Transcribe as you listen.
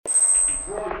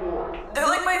They're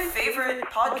like my favorite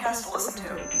podcast to listen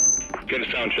to. Get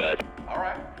a sound check. All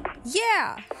right.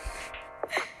 Yeah!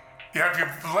 Yeah, you're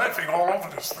laughing all over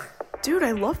this thing. Dude,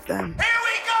 I love them. Here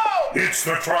we go! It's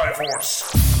the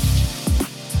Triforce.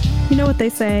 You know what they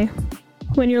say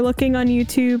when you're looking on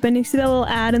YouTube and you see that little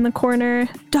ad in the corner,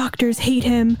 doctors hate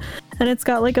him, and it's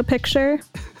got like a picture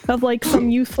of like some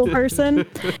youthful person.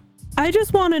 I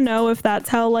just want to know if that's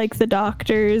how like the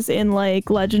doctors in like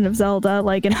Legend of Zelda,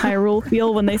 like in Hyrule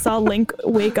feel when they saw Link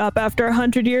wake up after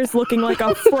 100 years looking like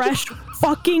a fresh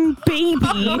fucking baby.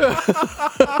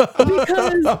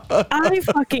 Because I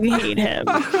fucking hate him.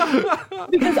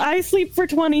 Because I sleep for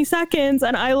 20 seconds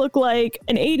and I look like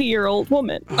an 80-year-old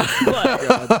woman.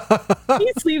 But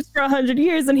he sleeps for 100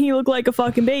 years and he looked like a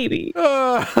fucking baby.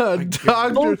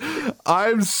 Doctor,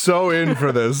 I'm so in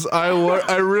for this. I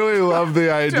really love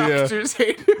the idea. Doctors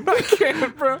hate him. I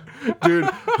can't, bro. Dude,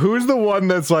 who's the one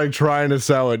that's like trying to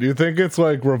sell it? Do you think it's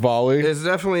like Rivali? It's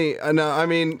definitely no. I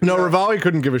mean, No, Rivali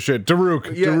couldn't give a shit. Daruk.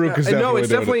 Daruk is definitely no. It's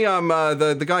doing definitely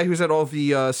it. the guy who's at all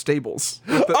the stables.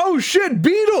 Oh shit,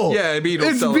 Beetle. Yeah, Beetle.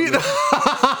 It's selling Beetle.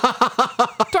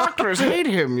 it. Doctors hate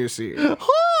him. You see.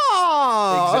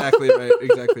 Ah! Exactly right.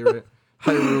 Exactly right.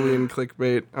 Hyrulean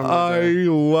clickbait. I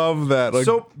love that. Like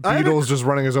So, I have a- Beetle's just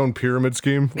running his own pyramid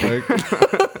scheme. Like,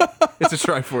 It's a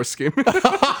Triforce scheme.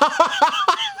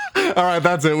 all right,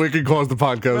 that's it. We can close the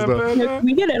podcast now. Can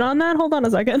we get in on that? Hold on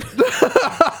a second.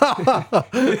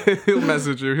 He'll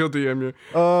message you. He'll DM you.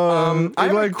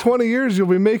 In like 20 years, you'll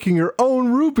be making your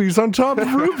own rupees on top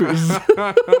of rupees.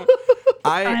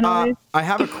 I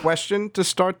have a question to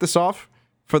start this off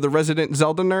for the resident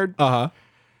Zelda nerd.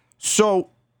 So,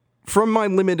 from my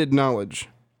limited knowledge,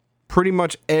 pretty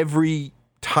much every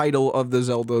title of the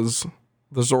Zeldas,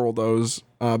 the Zoraldos,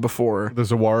 before. The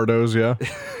Zawardos, yeah.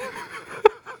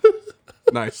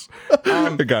 Nice.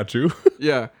 I got you.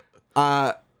 Yeah.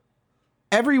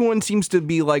 Everyone seems to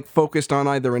be like focused on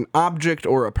either an object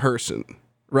or a person,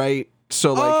 right?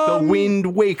 So like the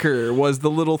Wind Waker was the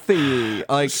little thingy,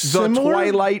 like Similar?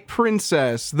 the Twilight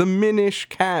Princess, the Minish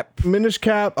Cap. Minish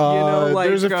Cap, like,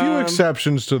 there's a few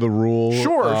exceptions to the rule.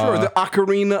 Sure, the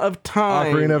Ocarina of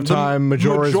Time. Ocarina of Time,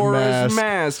 Majora's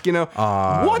Mask. You know,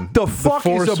 what the fuck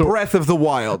is Force a Breath of the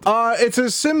Wild? It's a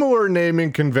similar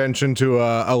naming convention to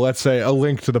let's say, A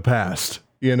Link to the Past.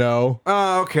 You know,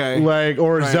 Okay. like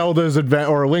or Zelda's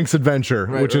or Link's Adventure,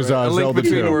 which is A Link Zelda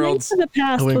Between 2. Worlds. Link to the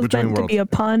Past A Link was Between meant to Worlds. be a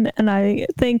pun, and I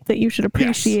think that you should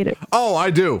appreciate it. Oh,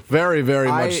 I do. Very, very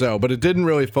much so. But it didn't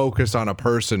really focus on a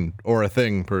person or a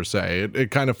thing per se. It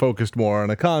kind of focused more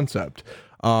on a concept.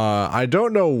 I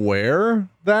don't know where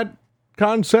that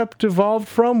concept evolved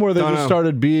from, where they just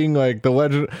started being like the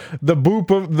legend, the boop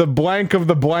of the blank of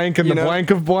the blank and the blank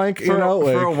of blank. For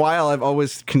like, a while, I've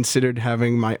always considered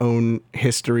having my own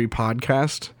history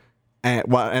podcast,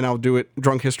 and I'll do it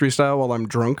drunk history style while I'm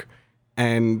drunk,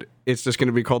 and it's just going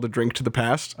to be called A Drink to the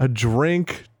Past. a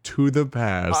drink to the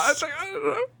past. It's like, I don't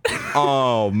know.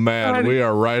 Oh man, we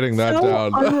are writing that So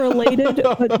down. unrelated,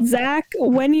 but Zach,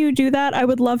 when you do that, I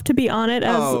would love to be on it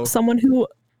as someone who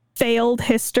failed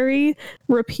history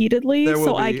repeatedly, There will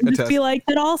so I be can a just test. be like,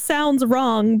 that all sounds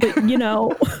wrong, but you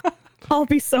know, I'll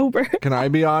be sober. Can I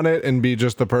be on it and be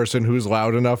just the person who's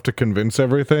loud enough to convince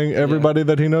everybody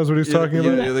that he knows what he's talking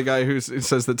about? You're the guy who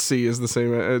says that C is the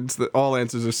same. All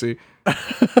answers are C.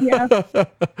 Yeah.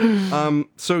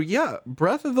 So yeah,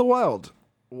 Breath of the Wild.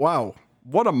 Wow,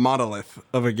 what a monolith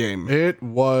of a game. It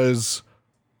was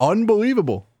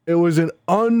unbelievable. It was an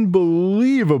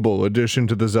unbelievable addition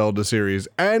to the Zelda series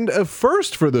and a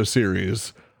first for the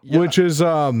series, which is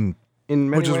In many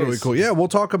which is ways. really cool. Yeah, we'll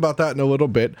talk about that in a little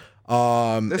bit.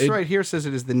 This right here says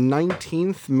it is the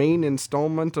 19th main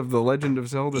installment of the Legend of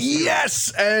Zelda series.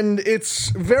 Yes, and it's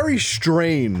very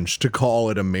strange to call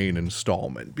it a main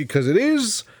installment because it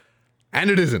is and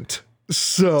it isn't.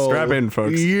 So Strap in,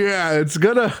 folks. Yeah, it's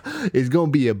gonna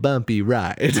be a bumpy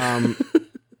ride.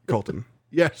 Colton,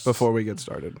 yes. before we get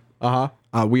started,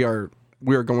 we are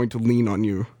going to lean on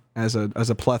you as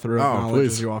a plethora of knowledge,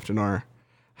 please. as you often are.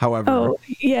 However, Oh,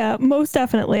 yeah, most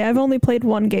definitely. I've only played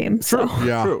one game, so.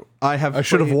 Yeah. true. I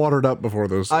should have watered up before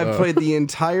this. I've played the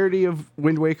entirety of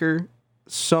Wind Waker,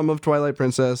 some of Twilight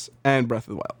Princess, and Breath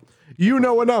of the Wild. You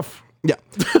know enough. Yeah.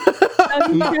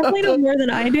 You've played it more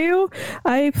than I do.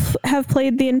 I have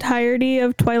played the entirety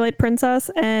of Twilight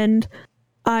Princess, and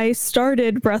I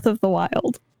started Breath of the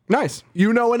Wild. Nice.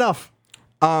 You know enough.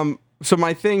 So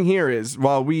my thing here is,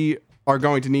 while we are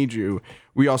going to need you,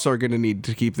 we also are going to need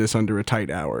to keep this under a tight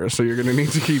hour. So you're going to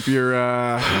need to keep your,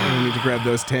 you're gonna need to grab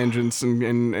those tangents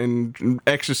and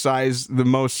exercise the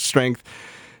most strength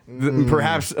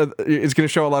Perhaps it's going to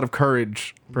show a lot of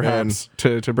courage, perhaps,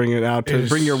 to bring it out, to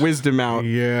bring your wisdom out.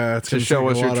 Yeah, it's to show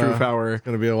us your true power. It's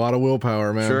going to be a lot of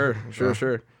willpower, man.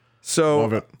 Sure. So,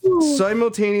 Love it.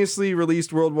 simultaneously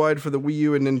released worldwide for the Wii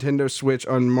U and Nintendo Switch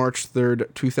on March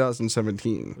 3rd,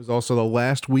 2017. It was also the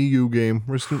last Wii U game.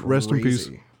 Rest in peace.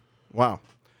 Crazy. Wow.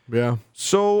 Yeah.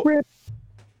 So, Rip.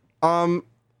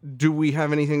 do we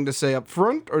have anything to say up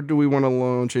front, or do we want to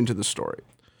launch into the story?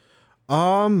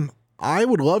 I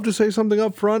would love to say something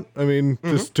up front. I mean,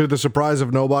 just to the surprise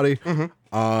of nobody.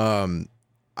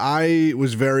 I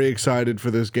was very excited for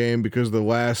this game because the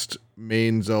last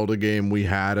main Zelda game we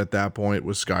had at that point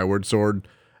was Skyward Sword.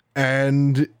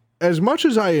 And as much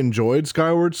as I enjoyed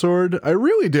Skyward Sword, I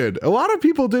really did. A lot of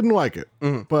people didn't like it,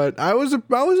 but I was a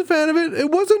fan of it.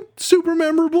 It wasn't super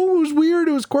memorable. It was weird.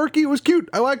 It was quirky. It was cute.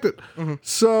 I liked it.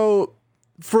 So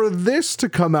for this to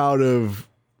come out of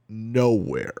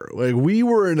nowhere, like, we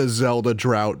were in a Zelda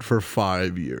drought for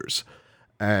 5 years,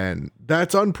 and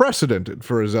that's unprecedented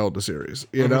for a Zelda series.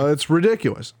 You know, it's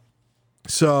ridiculous.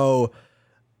 So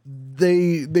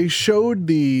they showed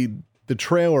the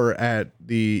trailer at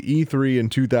the E3 in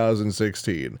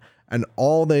 2016, and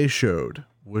all they showed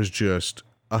was just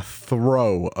a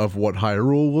throw of what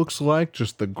Hyrule looks like.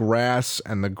 Just the grass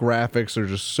and the graphics are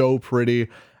just so pretty.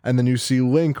 And then you see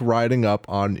Link riding up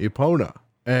on Epona,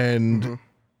 and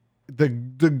the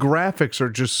graphics are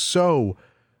just so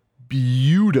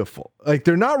beautiful. Like,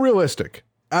 they're not realistic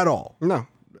at all. No.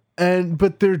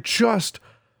 But they're just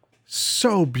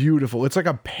so beautiful. It's like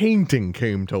a painting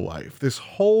came to life. This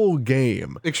whole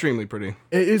game. Extremely pretty.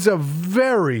 It is a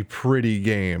very pretty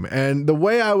game. And the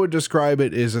way I would describe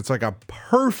it is it's like a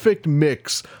perfect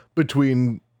mix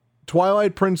between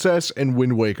Twilight Princess and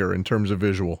Wind Waker in terms of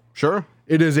visual. Sure.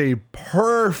 It is a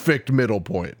perfect middle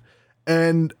point.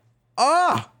 And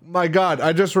my God,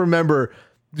 I just remember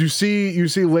you see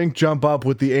Link jump up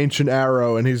with the ancient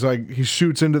arrow, and he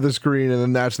shoots into the screen, and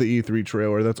then that's the E3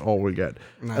 trailer. That's all we get.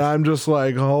 Nice. And I'm just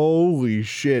like, holy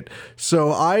shit.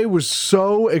 So I was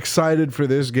so excited for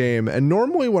this game. And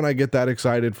normally when I get that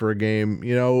excited for a game,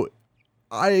 you know,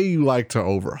 I like to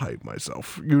overhype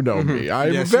myself. You know me.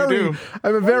 I'm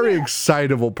a very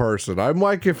excitable person. I'm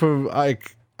like if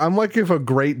a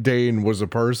Great Dane was a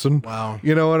person. Wow.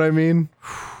 You know what I mean?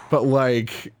 But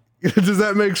like, does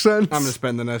that make sense? I'm gonna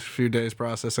spend the next few days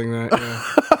processing that.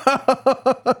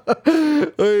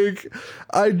 Like,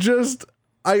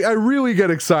 I really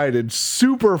get excited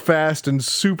super fast and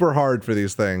super hard for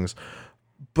these things,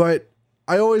 but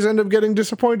I always end up getting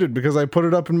disappointed because I put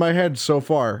it up in my head so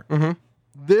far.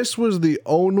 This was the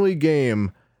only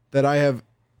game that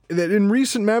in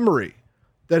recent memory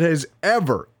that has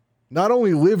ever not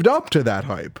only lived up to that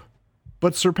hype,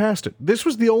 but surpassed it. This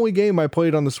was the only game I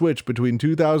played on the Switch between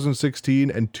 2016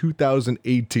 and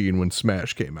 2018 when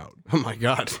Smash came out. Oh my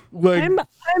God. Like,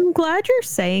 I'm glad you're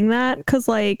saying that, because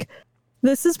like,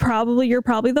 you're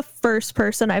probably the first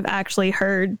person I've actually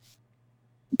heard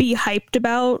be hyped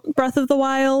about Breath of the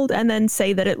Wild and then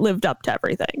say that it lived up to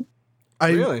everything.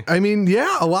 Really? I mean,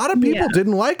 yeah, a lot of people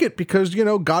didn't like it because, you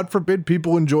know, God forbid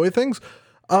people enjoy things.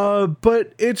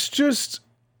 But it's just,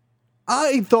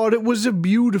 I thought it was a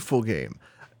beautiful game.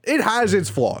 It has its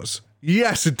flaws.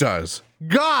 Yes, it does.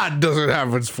 God doesn't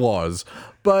have its flaws.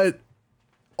 But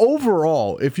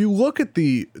overall, if you look at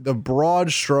the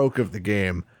broad stroke of the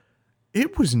game,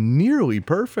 it was nearly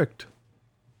perfect.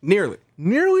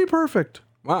 Nearly perfect.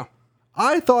 Wow.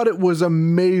 I thought it was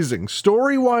amazing.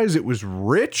 Story-wise, it was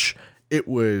rich. It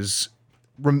was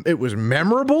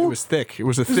memorable. It was thick. It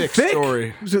was a thick story.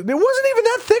 It wasn't even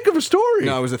that thick of a story.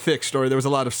 No, it was a thick story. There was a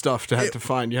lot of stuff to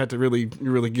find. You had to really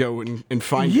go and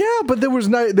find it. Yeah, but there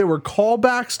were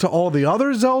callbacks to all the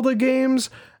other Zelda games,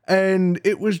 and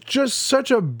it was just such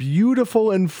a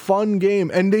beautiful and fun game.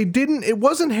 And it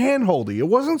wasn't handholdy. It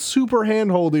wasn't super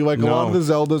handholdy like a lot of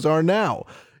the Zeldas are now.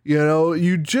 You know,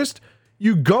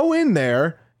 you go in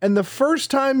there, and the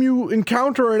first time you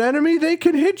encounter an enemy, they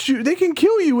can hit you. They can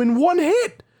kill you in one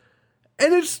hit.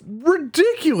 And it's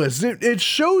ridiculous. It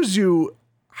shows you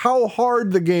how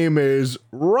hard the game is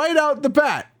right out the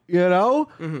bat, you know?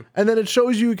 And then it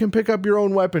shows you can pick up your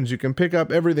own weapons. You can pick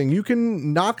up everything. You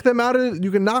can knock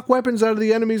weapons out of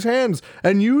the enemy's hands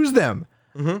and use them.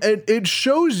 And it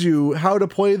shows you how to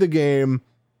play the game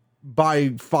by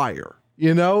fire,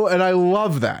 you know? And I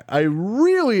love that. I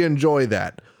really enjoy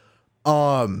that.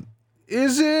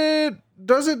 Does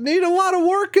it need a lot of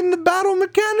work in the battle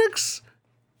mechanics?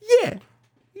 Yeah,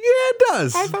 it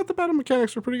does. I thought the battle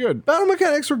mechanics were pretty good. Battle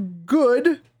mechanics were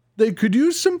good. They could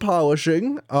use some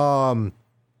polishing. The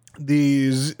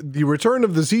return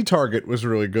of the Z target was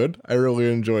really good. I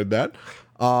really enjoyed that.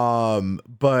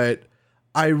 But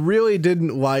I really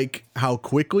didn't like how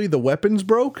quickly the weapons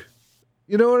broke.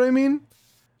 You know what I mean?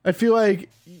 I feel like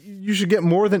you should get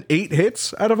more than 8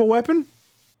 hits out of a weapon.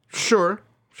 Sure.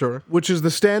 Which is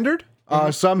the standard.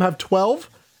 Some have 12.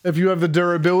 If you have the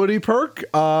durability perk,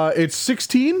 it's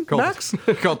 16 max.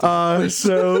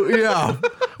 So yeah,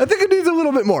 I think it needs a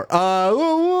little bit more. A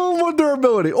little more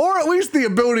durability, or at least the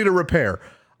ability to repair.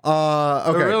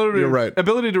 Okay, you're right.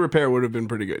 Ability to repair would have been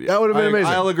pretty good. Yeah. That would have been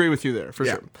amazing. I'll agree with you there for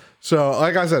sure. So,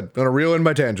 like I said, gonna reel in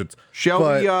my tangents.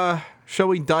 Shall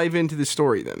we dive into the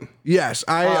story then? Yes,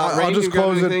 I'll Rain, just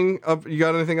close it. You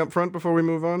got anything up front before we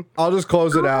move on? I'll just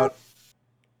close it out.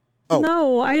 Oh.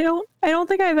 No, I don't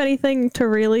think I have anything to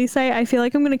really say. I feel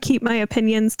like I'm going to keep my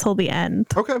opinions till the end.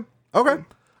 Okay. I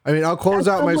mean, I'll close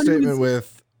out my statement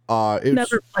with it's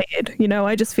Never played,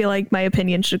 I just feel like my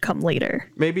opinion should come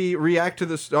later. Maybe react to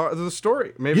the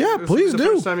story. Maybe please the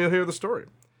do. First time you'll hear the story.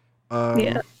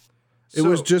 Yeah. It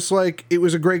was just like, it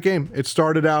was a great game. It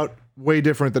started out way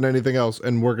different than anything else,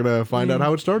 and we're gonna find out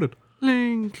how it started.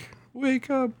 Link, wake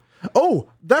up. Oh,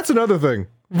 that's another thing.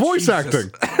 Voice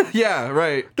acting. Yeah,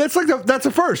 right. That's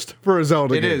a first for a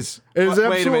Zelda game. It is. It is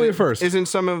absolutely a first. Isn't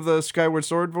some of the Skyward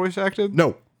Sword voice acted?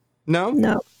 No.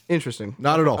 No. Interesting.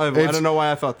 Not at all. I don't know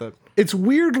why I thought that. It's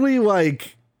weirdly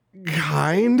like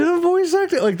kind of voice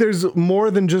acting. Like there's more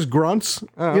than just grunts.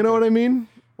 You know what I mean?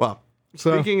 Well,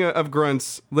 speaking of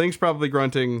grunts, Link's probably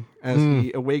grunting as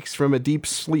he awakes from a deep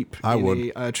sleep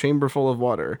in a chamber full of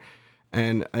water.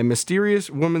 And a mysterious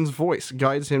woman's voice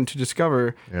guides him to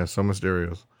discover. Yeah, so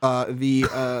mysterious. A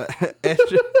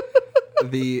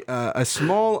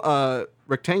small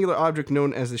rectangular object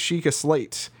known as the Sheikah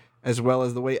Slate, as well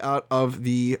as the way out of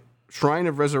the Shrine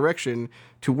of Resurrection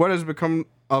to what has become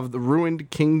of the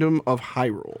ruined kingdom of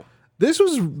Hyrule. This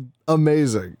was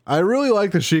amazing. I really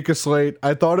like the Sheikah Slate.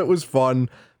 I thought it was fun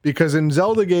because in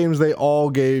Zelda games they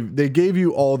gave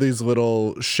you all these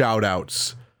little shout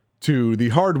outs to the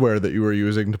hardware that you were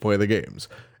using to play the games.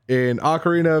 In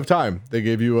Ocarina of Time, they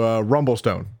gave you a Rumble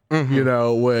Stone,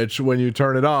 which when you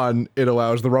turn it on, it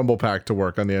allows the Rumble Pack to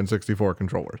work on the N64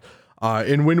 controllers.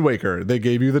 In Wind Waker, they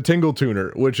gave you the Tingle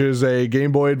Tuner, which is a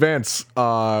Game Boy Advance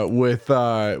with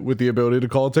the ability to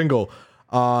call Tingle.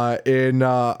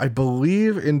 I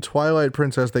believe in Twilight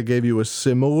Princess, they gave you a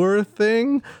similar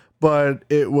thing, but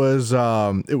it was like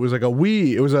a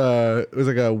Wii. It was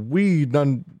like a Wii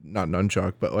not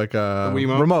nunchuck, but like a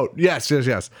remote. Yes.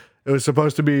 It was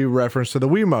supposed to be reference to the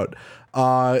Wiimote.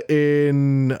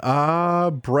 In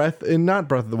not Breath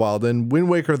of the Wild, in Wind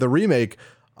Waker the remake,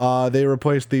 they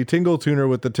replaced the Tingle Tuner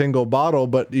with the Tingle Bottle,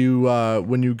 but you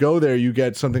when you go there, you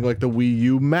get something like the Wii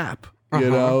U map. I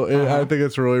think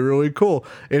it's really, really cool.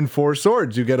 In Four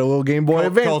Swords, you get a little Game Boy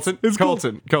Advance.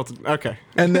 Colton. Okay.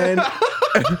 And then,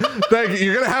 thank you.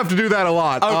 You're gonna have to do that a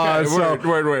lot. Okay.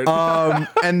 Word.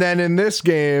 And then in this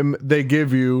game, they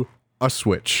give you a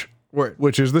Switch,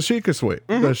 which is the Sheikah Slate.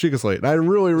 The Sheikah Slate. And I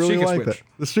really, really like that.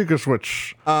 The Sheikah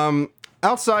Switch.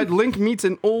 Outside, Link meets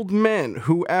an old man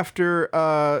who, after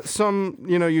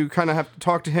you kind of have to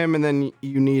talk to him, and then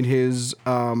you need his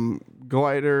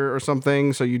glider or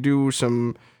something. So you do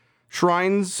some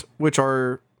shrines, which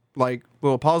are like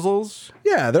little puzzles.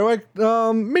 Yeah, they're like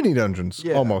mini dungeons,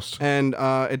 almost. And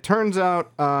it turns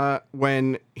out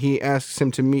when he asks him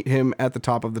to meet him at the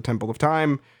top of the Temple of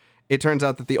Time, it turns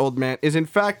out that the old man is in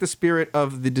fact the spirit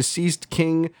of the deceased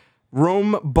king,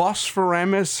 Rome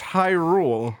Bosphoramus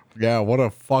Hyrule. Yeah, what a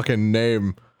fucking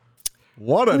name.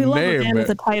 What a name. We love a man with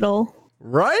a title.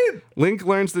 Right? Link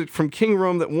learns that from King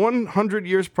Rome that 100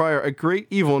 years prior, a great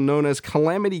evil known as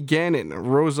Calamity Ganon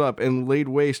rose up and laid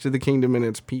waste to the kingdom and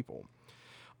its people.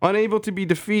 Unable to be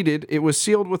defeated, it was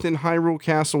sealed within Hyrule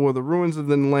Castle where the ruins of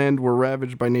the land were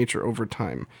ravaged by nature over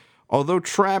time. Although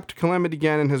trapped, Calamity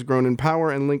Ganon has grown in power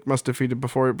and Link must defeat it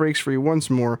before it breaks free once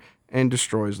more and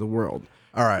destroys the world.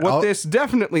 All right. What this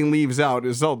definitely leaves out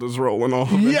is Zelda's role in all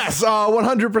of it. Yes,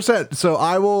 100%. So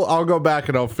I'll go back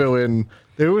and I'll fill in.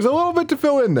 There was a little bit to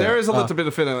fill in there. There is a little bit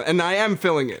of fill in, and I am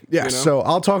filling it. Yeah, so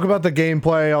I'll talk about the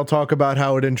gameplay. I'll talk about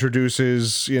how it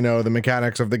introduces, the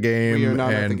mechanics of the game. We are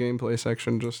not at the gameplay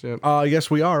section just yet. Yes,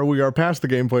 we are. We are past the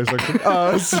gameplay section.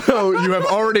 So you have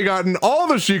already gotten all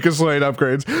the Sheikah Slate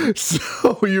upgrades.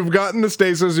 So you've gotten the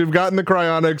stasis, you've gotten the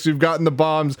cryonics, you've gotten the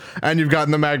bombs, and you've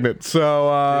gotten the magnet. So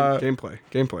gameplay.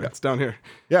 Yeah. It's down here.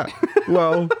 Yeah.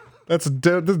 Well, that's a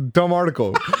dumb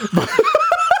article.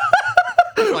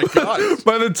 My God.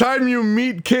 By the time you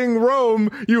meet King Rome,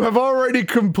 you have already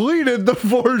completed the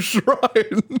 4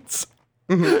 shrines.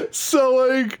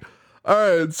 So,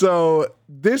 all right. So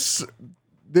this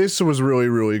was really,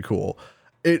 really cool.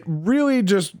 It really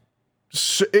just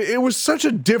it was such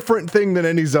a different thing than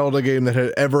any Zelda game that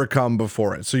had ever come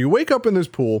before it. So you wake up in this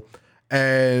pool,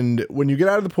 and when you get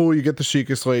out of the pool, you get the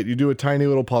Sheikah Slate. You do a tiny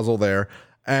little puzzle there,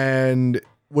 and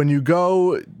when you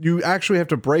go, you actually have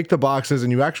to break the boxes,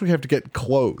 and you actually have to get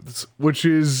clothes, which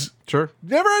is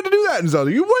never had to do that in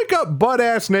Zelda. You wake up butt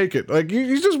ass naked, like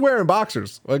he's just wearing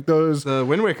boxers, like the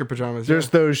Wind Waker pajamas. There's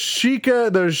those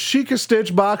Sheikah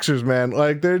Stitch boxers, man.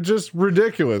 Like they're just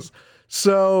ridiculous.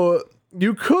 So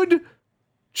you could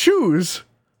choose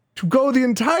to go the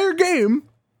entire game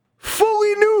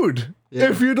fully nude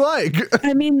if you'd like.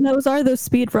 I mean, those are those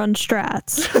speedrun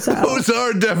strats. So. Those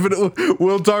are definitely.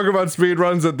 We'll talk about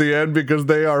speedruns at the end because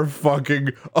they are fucking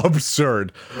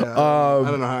absurd. Yeah, I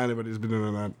don't know how anybody's been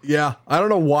doing that. Yeah, I don't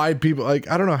know why people I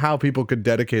don't know how people could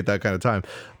dedicate that kind of time.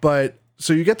 But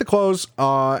so you get the clothes,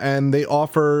 and they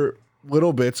offer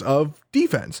little bits of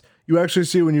defense. You actually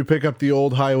see when you pick up the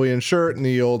old Hylian shirt and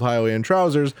the old Hylian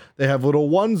trousers, they have little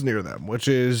ones near them, which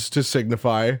is to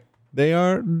signify they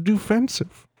are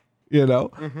defensive, you know?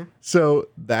 Mm-hmm. So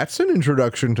that's an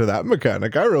introduction to that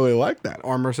mechanic. I really like that.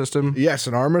 Armor system? Yes,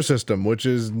 an armor system, which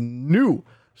is new.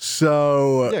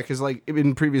 So yeah, because like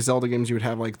in previous Zelda games, you would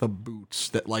have like the boots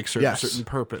that like serve a certain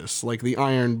purpose, like the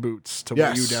iron boots to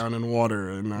weigh you down in water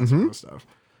and that sort of stuff.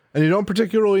 And you don't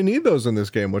particularly need those in this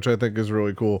game, which I think is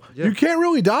really cool. Yeah. You can't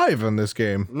really dive in this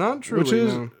game. Not truly, which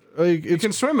is like you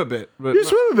can swim a bit, but you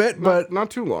swim a bit, but not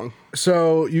too long.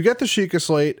 So you get the Sheikah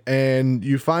Slate, and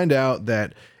you find out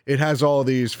that it has all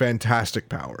these fantastic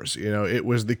powers. You know, it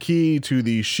was the key to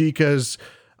the Sheikah's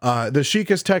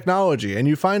technology, and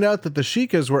you find out that the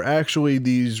Sheikahs were actually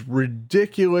these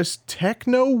ridiculous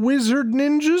techno wizard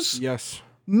ninjas. Yes.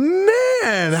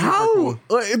 Man, how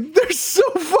they're so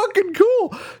fucking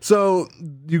cool. So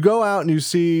you go out and you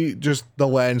see just the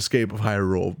landscape of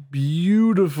Hyrule.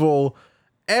 Beautiful.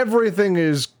 Everything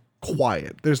is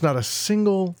quiet. There's not a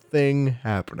single thing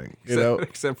happening,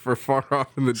 except for far off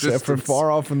in the distance. Except for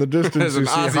far off in the distance, there's an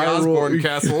Ozzy Osbourne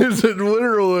castle. Is it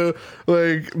literally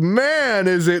like, man,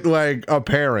 is it like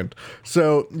apparent?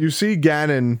 So you see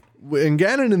Ganon, and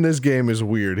Ganon in this game is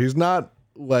weird. He's not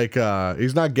like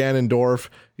he's not Ganondorf.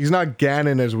 He's not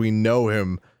Ganon as we know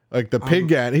him. Like the pig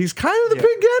Ganon. He's kind of the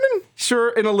pig Ganon. Sure,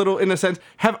 in a sense.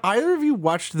 Have either of you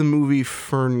watched the movie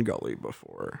Fern Gully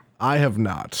before? I have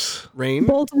not. Rain?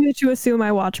 Bold of you to assume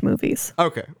I watch movies.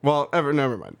 Okay, well,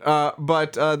 never mind.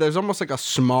 But there's almost like a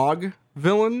Smog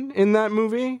villain in that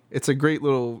movie. It's a great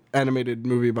little animated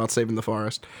movie about saving the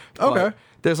forest. Okay.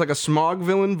 There's like a Smog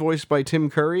villain voiced by Tim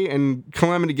Curry, and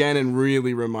Calamity Ganon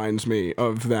really reminds me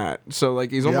of that. So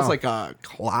like he's almost like a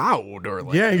cloud or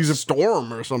like he's a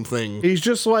storm or something. He's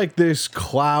just like this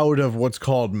cloud of what's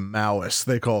called malice.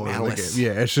 They call it in the game.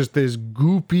 Yeah, it's just this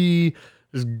goopy,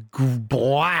 this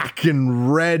black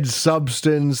and red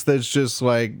substance that's just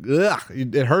like, ugh.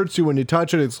 It hurts you when you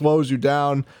touch it. It slows you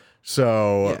down.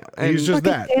 So he's just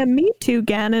that. Damn, me too,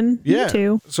 Ganon. Yeah. Me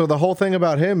too. So the whole thing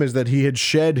about him is that he had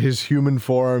shed his human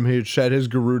form. He had shed his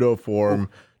Gerudo form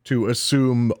to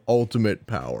assume ultimate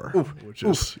power, which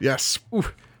is yes.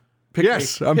 Pick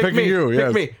me. I'm picking you.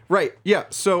 Pick me. Right. Yeah.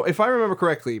 So if I remember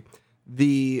correctly,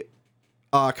 the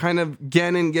kind of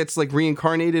Ganon gets like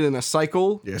reincarnated in a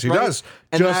cycle. Yes, he does.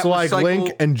 And just like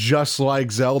Link and just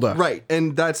like Zelda. Right.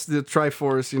 And that's the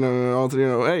Triforce,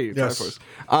 Triforce.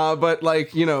 But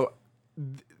like,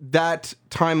 that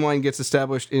timeline gets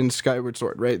established in Skyward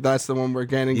Sword, right? That's the one where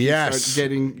Ganon starts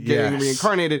getting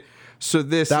reincarnated. So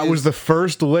that was the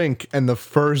first Link and the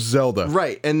first Zelda.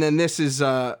 Right. And then this is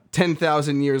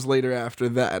 10,000 years later after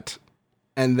that.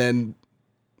 And then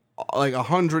like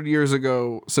 100 years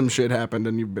ago, some shit happened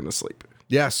and you've been asleep.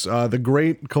 Yes, the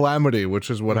Great Calamity,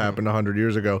 which is what happened 100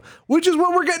 years ago, which is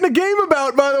what we're getting a game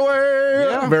about, by the way.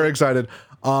 Yeah. I'm very excited.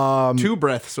 2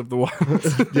 Breaths of the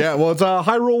Wild. Yeah, well, it's a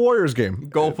Hyrule Warriors game.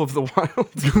 Gulp of the Wild.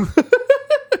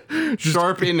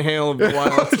 Sharp inhale of the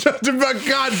wild.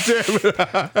 God damn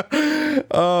it.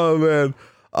 Oh,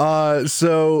 man.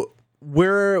 So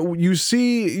where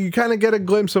you kind of get a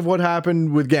glimpse of what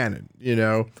happened with Ganon,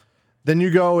 Then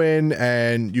you go in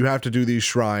and you have to do these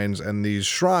shrines, and these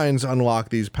shrines unlock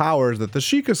these powers that the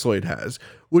Sheikah Slate has,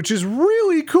 which is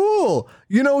really cool.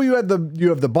 You have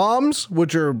the bombs,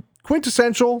 which are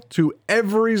quintessential to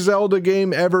every Zelda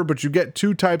game ever, but you get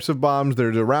 2 types of bombs.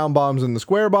 There's the round bombs and the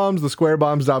square bombs. The square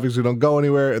bombs obviously don't go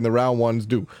anywhere, and the round ones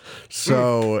do.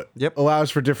 So allows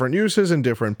for different uses and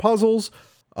different puzzles.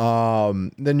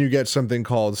 Then you get something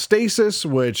called stasis,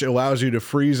 which allows you to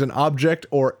freeze an object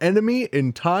or enemy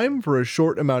in time for a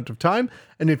short amount of time.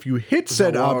 And if you hit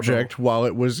said object while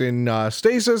it was in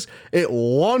stasis, it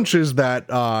launches that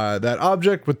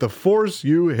object with the force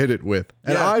you hit it with.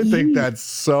 And I think that's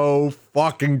so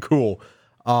fucking cool.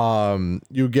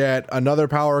 You get another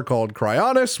power called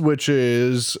Cryonis, which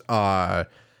is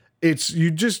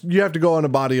you have to go on a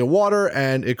body of water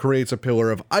and it creates a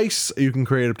pillar of ice. You can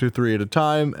create up to 3 at a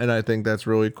time, and I think that's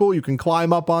really cool. You can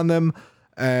climb up on them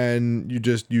and you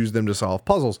just use them to solve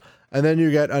puzzles. And then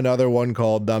you get another one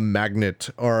called the Magnet,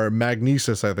 or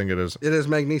Magnesis, I think it is. It is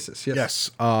Magnesis, yes.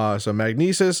 Yes. So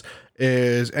Magnesis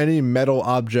is any metal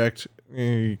object.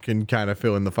 You can kind of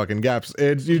fill in the fucking gaps.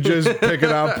 You just pick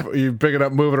it up,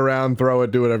 move it around, throw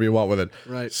it, do whatever you want with it.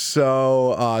 Right.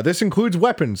 So this includes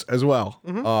weapons as well,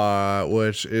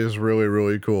 which is really,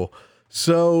 really cool.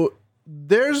 So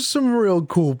there's some real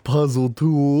cool puzzle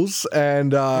tools,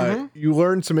 and you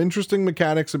learn some interesting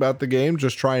mechanics about the game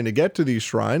just trying to get to these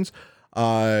shrines.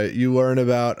 You learn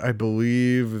about, I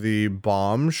believe, the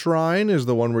bomb shrine is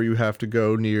the one where you have to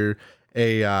go near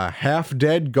a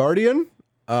half-dead guardian.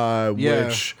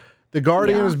 Which the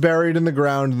guardian is buried in the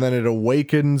ground, and then it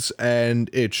awakens and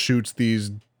it shoots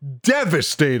these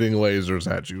devastating lasers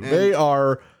at you. They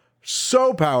are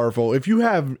so powerful. If you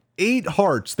have 8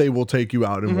 hearts, they will take you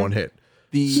out in one hit.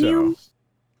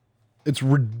 It's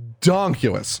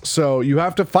ridiculous. So you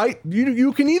have to fight.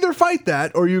 You can either fight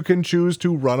that or you can choose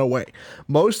to run away.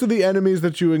 Most of the enemies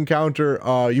that you encounter,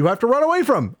 you have to run away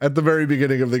from at the very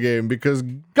beginning of the game because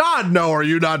God, no, are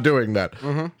you not doing that?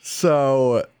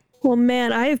 So, well,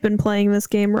 man, I have been playing this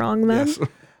game wrong then. Yes.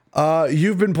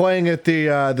 You've been playing it the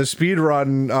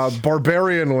speedrun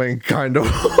barbarian link kind of.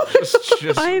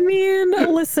 I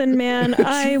mean, listen, man,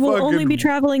 I will only be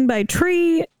traveling by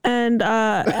tree, and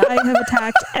I have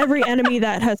attacked every enemy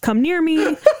that has come near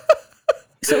me.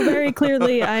 So very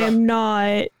clearly, I am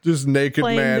not just naked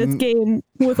playing man this game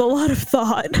with a lot of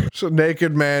thought. So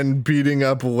naked man beating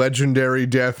up legendary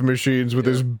death machines with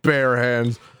his bare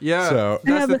hands. Yeah, so I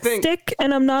have a stick,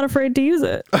 and I'm not afraid to use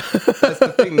it. That's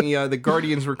the thing. The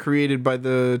Guardians were created by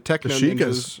the Techno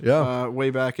Ninjas,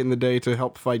 way back in the day to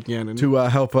help fight Ganon. To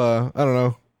help, I don't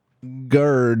know,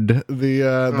 guard the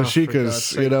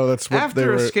Sheikahs. You know, that's what after they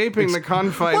were escaping the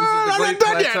confines of the Great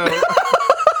Plateau.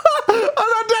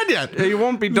 Yet. Yeah, you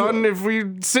won't be done if we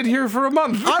sit here for a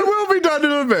month. I will be done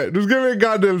in a bit. Just give me a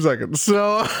goddamn second.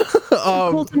 So,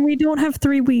 Colton, we don't have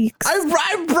 3 weeks.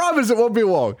 I promise it won't be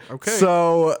long. Okay.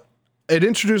 So, it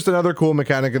introduced another cool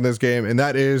mechanic in this game, and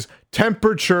that is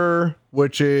temperature,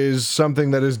 which is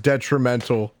something that is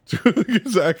detrimental to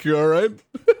Zach. You all right?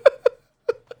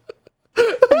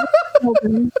 I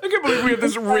can't believe we have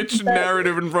this rich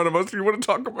narrative in front of us. You want to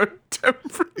talk about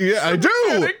temperature? Yeah, I do.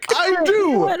 I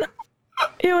do.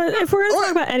 You know, if we're going to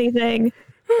talk about anything,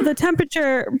 the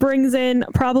temperature brings in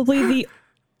probably the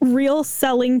real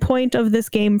selling point of this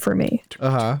game for me.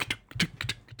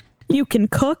 You can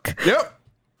cook. Yep.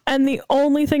 And the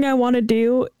only thing I want to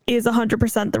do is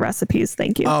 100% the recipes.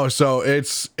 Thank you. Oh, so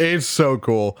it's so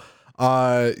cool.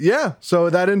 Yeah.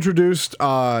 So that introduced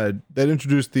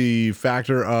the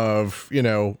factor of, you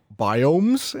know,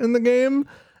 biomes in the game,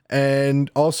 and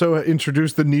also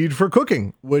introduced the need for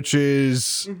cooking, which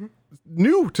is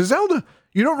new to Zelda.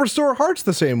 You don't restore hearts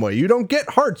the same way. You don't get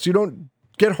hearts. You don't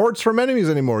get hearts from enemies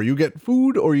anymore. You get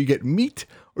food, or you get meat,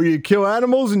 or you kill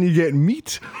animals and you get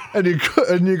meat, and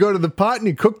you go to the pot and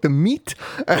you cook the meat.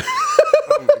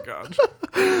 Oh my god.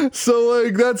 So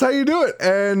like that's how you do it.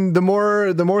 And the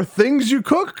more things you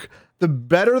cook, the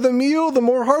better the meal, the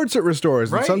more hearts it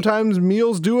restores. Right. And sometimes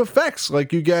meals do effects.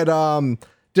 Like you get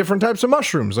different types of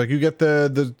mushrooms. Like you get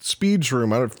the speed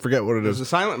shroom. I don't forget what it is. It's a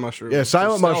silent mushroom. Yeah,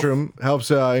 silent mushroom helps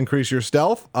increase your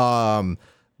stealth.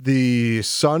 The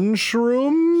sun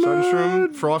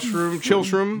shroom, frost shroom, chill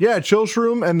shroom. Yeah, chill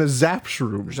shroom, and the zap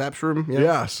shroom. Zap shroom.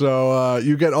 Yeah, so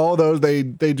you get all those. They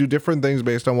do different things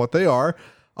based on what they are.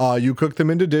 You cook them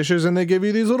into dishes, and they give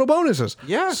you these little bonuses.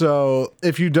 Yeah. So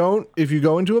if you go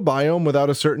into a biome without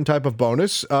a certain type of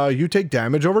bonus, you take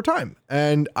damage over time,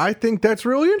 and I think that's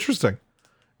really interesting.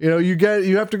 You know,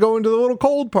 you have to go into the little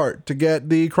cold part to get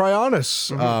the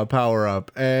Cryonis power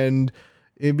up, and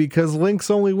because Link's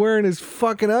only wearing his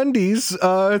fucking undies,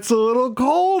 it's a little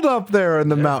cold up there in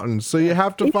the mountains. So you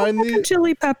have to find the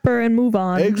chili pepper and move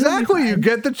on. Exactly. You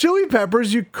get the chili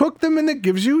peppers, you cook them, and it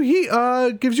gives you heat,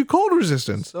 gives you cold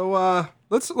resistance. So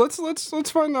Let's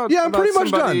find out. Yeah, I'm pretty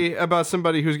much about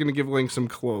somebody who's going to give Link some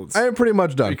clothes. I am pretty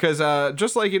much done. Because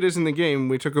just like it is in the game,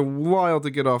 we took a while to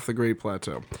get off the Great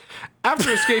Plateau.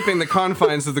 After escaping the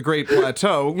confines of the Great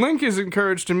Plateau, Link is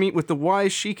encouraged to meet with the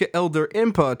wise Sheikah elder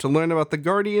Impa to learn about the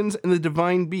Guardians and the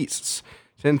Divine Beasts.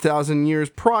 10,000 years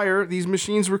prior, these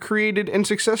machines were created and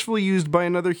successfully used by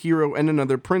another hero and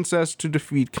another princess to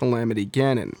defeat Calamity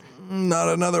Ganon. Not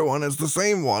another one, it's the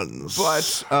same ones.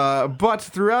 But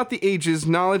throughout the ages,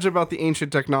 knowledge about the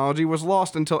ancient technology was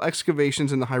lost until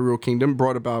excavations in the Hyrule Kingdom,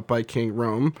 brought about by King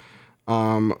Rome,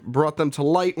 brought them to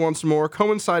light once more,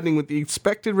 coinciding with the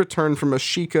expected return from a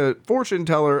Sheikah fortune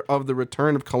teller of the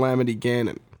return of Calamity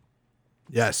Ganon.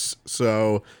 Yes,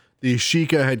 so the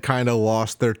Sheikah had kind of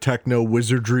lost their techno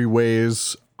wizardry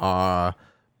ways, but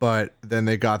then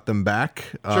they got them back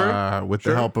with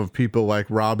the help of people like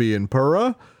Robbie and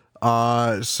Purah.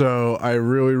 So I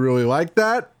really, really like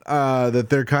that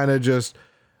they're kind of just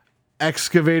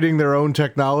excavating their own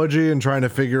technology and trying to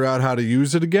figure out how to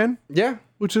use it again. Yeah.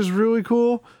 Which is really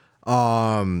cool.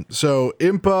 So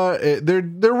Impa,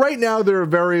 they're right now, they're a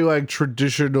very like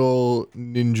traditional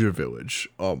ninja village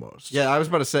almost. Yeah, I was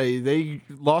about to say they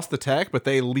lost the tech, but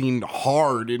they leaned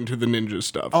hard into the ninja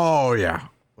stuff. Oh yeah.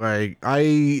 Like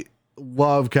I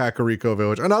love Kakariko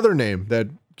Village. Another name that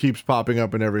keeps popping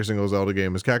up in every single Zelda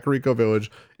game is Kakariko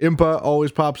Village. Impa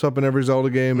always pops up in every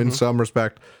Zelda game in some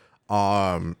respect.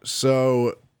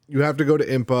 So you have to go to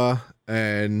Impa,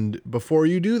 and before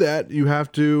you do that, you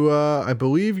have to, I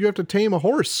believe you have to tame a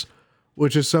horse,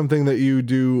 which is something that you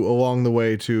do along the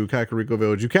way to Kakariko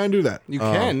Village. You can do that. You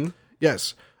can?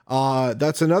 Yes.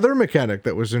 That's another mechanic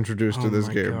that was introduced to this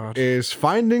game, is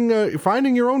finding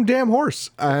your own damn horse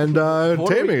and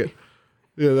taming it.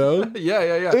 You know?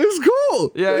 Yeah. It's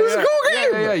cool. Yeah, it's a cool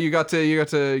game. Yeah. You got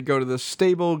to go to the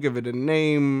stable, give it a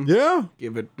name. Yeah.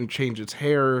 Give it and change its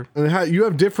hair. And you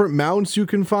have different mounts you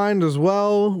can find as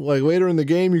well. Like later in the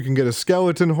game, you can get a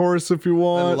skeleton horse if you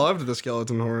want. I loved the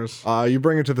skeleton horse. You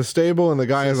bring it to the stable, and the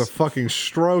guy has a fucking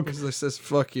stroke. It says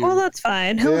 "fuck you." Well, that's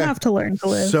fine. He'll have to learn to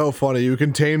live. So funny. You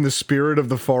can tame the spirit of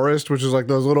the forest, which is like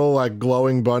those little like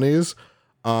glowing bunnies.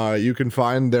 You can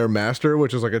find their master,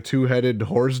 which is like a 2-headed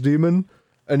horse demon.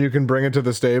 And you can bring it to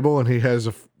the stable, and he has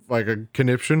a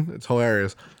conniption. It's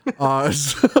hilarious. And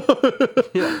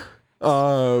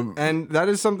that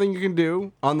is something you can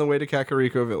do on the way to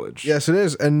Kakariko Village. Yes, it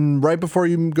is. And right before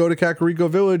you go to Kakariko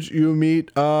Village, you meet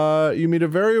a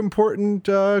very important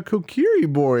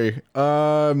Kokiri boy.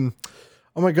 Oh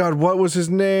my God, what was his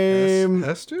name?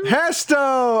 Hestu.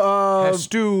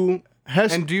 Hestu.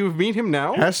 And do you meet him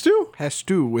now? Hestu.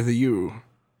 Hestu with a U.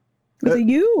 With a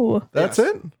U. That's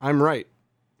Yes, it. I'm right.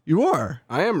 You are.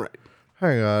 I am right.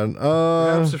 Hang on.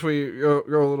 Perhaps if we go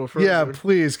a little further. Yeah,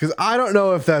 please, because I don't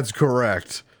know if that's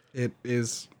correct. It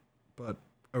is, but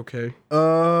okay.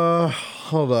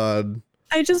 Hold on.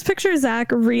 I just picture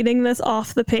Zach reading this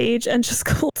off the page and just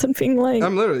Colton being like,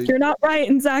 I'm literally. "You're not right,"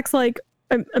 and Zach's like,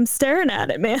 "I'm staring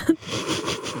at it, man."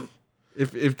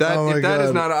 If that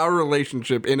is not our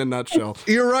relationship in a nutshell.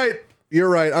 You're right. You're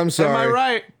right. I'm sorry. Am I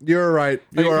right? You're right.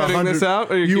 Are you cutting this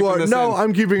out? Or you keeping this no, in?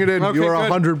 I'm keeping it in. Okay, you are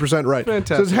good. 100% right.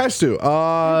 Fantastic. So it's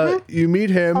Hestu. You meet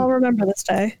him, I'll remember this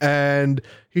day. and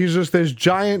he's just this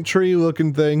giant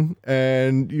tree-looking thing,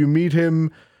 and you meet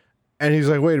him, and he's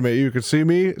like, "Wait a minute, you can see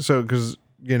me?" So, because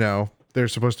they're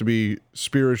supposed to be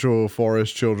spiritual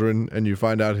forest children, and you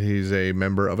find out he's a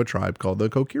member of a tribe called the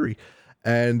Kokiri.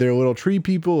 And they're little tree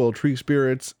people, little tree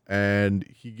spirits, and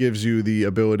he gives you the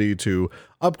ability to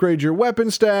upgrade your weapon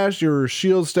stash, your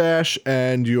shield stash,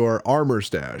 and your armor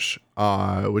stash,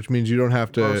 which means you don't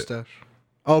have to... Bow stash.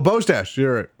 Oh, bow stash.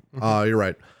 You're right. You're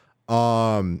right.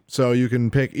 So you can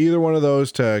pick either one of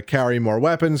those to carry more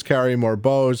weapons, carry more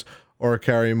bows, or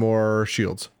carry more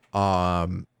shields.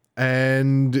 And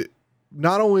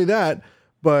not only that,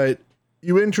 but...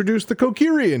 you introduce the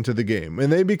Kokiri into the game,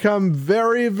 and they become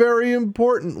very, very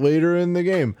important later in the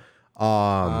game.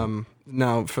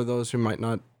 Now, for those who might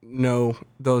not know,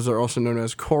 those are also known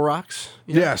as Koroks.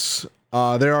 Yes.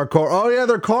 There are they're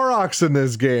Koroks in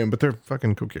this game, but they're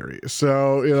fucking Kokiri.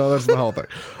 So, that's the whole thing.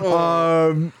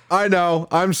 I know.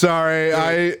 I'm sorry.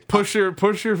 I push your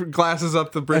glasses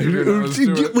up the bridge of your nose.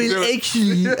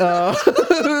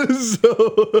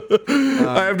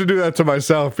 I have to do that to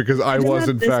myself because I was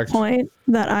in fact point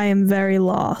that I am very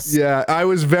lost. Yeah, I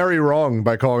was very wrong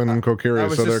by calling them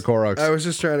Kokiri, so they're Koroks. I was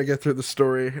just trying to get through the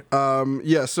story.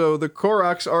 So the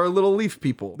Koroks are little leaf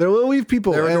people. They're little leaf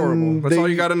people. They're adorable. That's all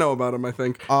you got to know about them. them, I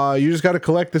think. You just got to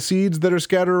collect the seeds that are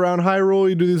scattered around Hyrule.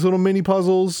 You do these little mini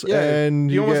puzzles,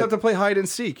 and you almost get, have to play hide and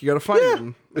seek. You got to find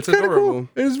them. It's kinda adorable. cool.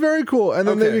 It is very cool, and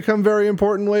then they Okay. become very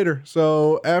important later.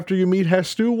 So after you meet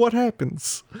Hestu, what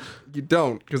happens? You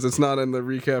don't, because it's not in the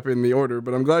recap in the order,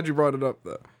 but I'm glad you brought it up,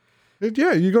 though.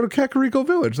 Yeah, you go to Kakariko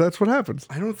Village. That's what happens.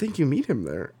 I don't think you meet him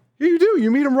there. Yeah, you do.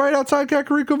 You meet him right outside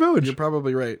Kakariko Village. You're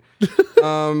probably right.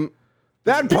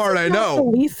 That part I The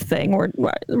know. leaf thing,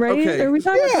 right? Okay. Are we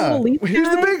talking about Yeah, the leaf guy?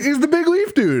 he's the big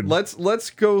leaf dude. Let's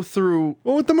go through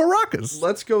Well, with the maracas.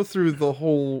 let's go through the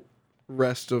whole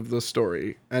rest of the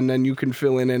story, and then you can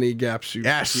fill in any gaps you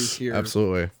hear.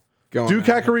 absolutely. Going Do on.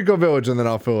 Kakariko Village, and then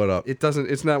I'll fill it up.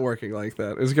 It's not working like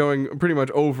that. It's going pretty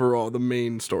much overall the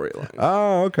main storyline.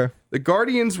 Oh, okay. The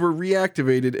Guardians were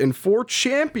reactivated, and 4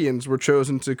 champions were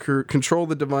chosen to control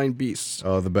the divine beasts.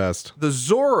 Oh, the best. The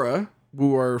Zora,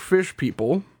 who are fish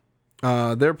people,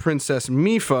 their princess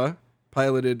Mifa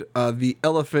piloted the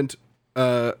elephant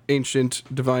ancient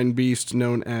divine beast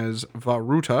known as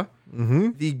Varuta. Mm-hmm.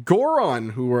 The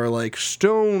Goron, who are like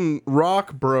stone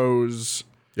rock bros.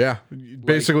 Yeah,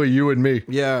 basically you and me.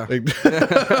 Yeah.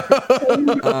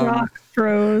 Rock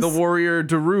throws. The warrior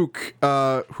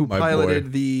Daruk, who My piloted boy.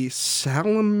 the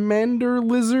salamander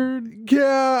lizard, Yeah,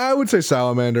 I would say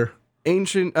salamander.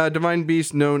 ancient divine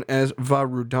beast known as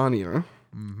Varudania.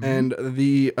 And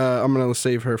the I'm gonna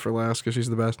save her for last because she's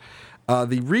the best.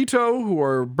 The Rito, who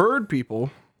are bird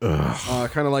people, kind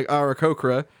of like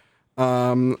Arakokra.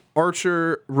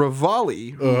 Archer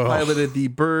Rivali, who piloted the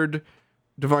bird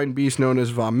divine beast known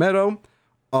as Vamedo.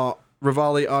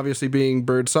 Rivali obviously being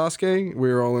Bird Sasuke.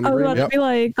 We're all in I was about agreement. to be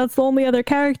like, that's the only other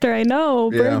character I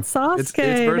know. Yeah. Bird Sasuke. It's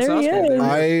Bird there he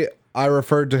Sasuke. is. I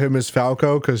referred to him as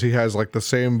Falco because he has like the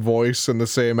same voice and the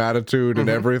same attitude and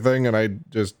everything, and I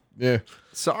just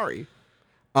Sorry.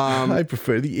 I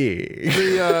prefer the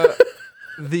egg.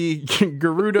 The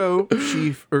Gerudo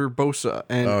chief Urbosa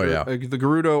and the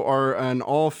Gerudo are an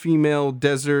all-female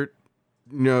desert,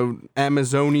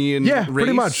 Amazonian Yeah, race.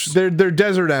 pretty much. They're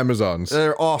desert Amazons.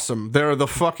 They're awesome. They're the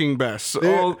fucking best.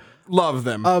 All love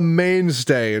them. A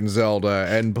mainstay in Zelda,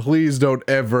 and please don't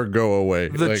ever go away.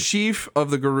 The chief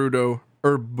of the Gerudo,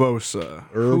 Urbosa,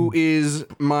 who is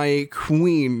my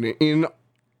queen in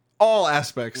all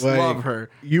aspects. Love her.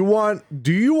 Do you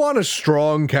want a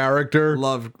strong character?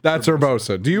 Love That's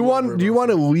Urbosa. Do you want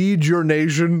to lead your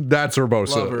nation? That's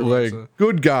Urbosa. Love Urbosa. Like,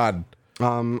 good God.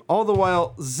 All the while,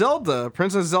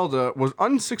 Princess Zelda, was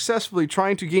unsuccessfully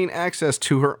trying to gain access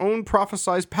to her own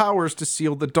prophesized powers to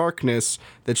seal the darkness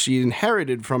that she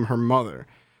inherited from her mother.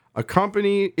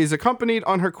 Accompanied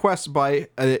on her quest by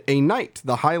a knight,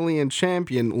 the Hylian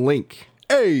champion Link.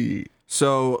 Hey.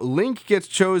 So Link gets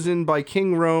chosen by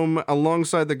King Rome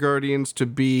alongside the Guardians to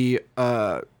be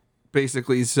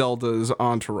basically Zelda's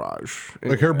entourage.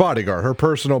 Like her bodyguard, her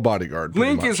personal bodyguard. pretty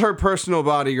Link much. is her personal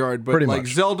bodyguard, but Pretty like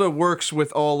much. Zelda works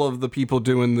with all of the people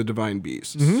doing the divine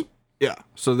beasts. Mm-hmm. Yeah,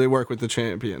 so they work with the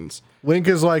champions. Link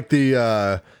is like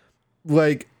the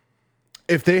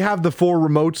if they have the 4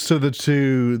 remotes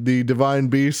to the divine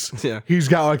beasts, Yeah. he's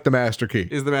got like the master key.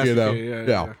 Is the master key?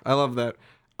 Yeah. I love that.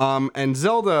 And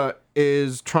Zelda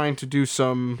is trying to do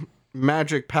some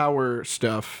magic power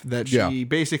stuff that she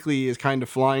basically is kind of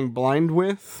flying blind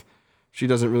with. She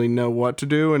doesn't really know what to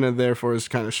do, and therefore is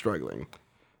kind of struggling.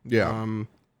 Yeah.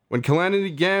 When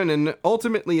Calamity Ganon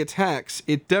ultimately attacks,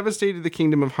 it devastated the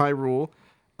kingdom of Hyrule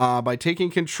by taking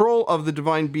control of the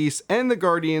divine beasts and the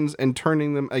guardians and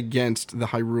turning them against the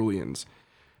Hyruleans.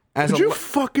 Could you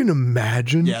fucking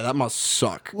imagine? Yeah, that must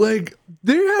suck. Like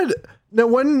they had now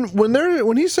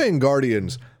when he's saying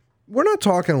guardians, we're not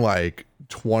talking like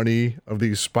 20 of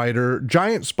these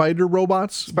giant spider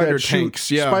robots, Spider that shoot-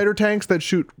 tanks, yeah. spider tanks that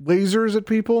shoot lasers at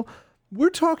people. We're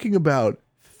talking about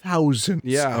thousands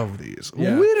Yeah. of these,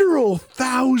 Yeah. literal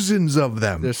thousands of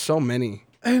them, There's so many.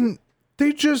 and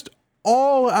they just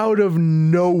all out of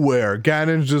nowhere.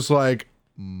 Ganon's just like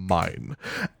mine,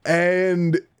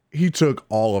 and he took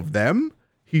all of them.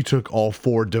 He took all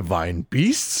 4 divine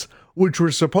beasts, which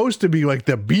were supposed to be like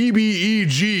the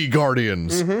BBEG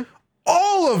guardians.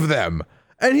 All of them.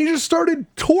 And he just started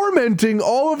tormenting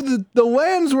all of the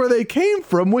lands where they came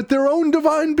from with their own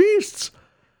divine beasts.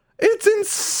 It's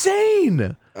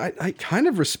insane. I kind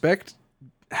of respect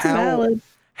valid.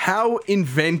 how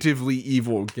inventively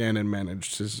evil Ganon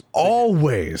managed his.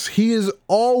 Always. He is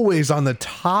always on the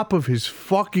top of his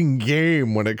fucking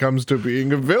game when it comes to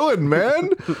being a villain, man.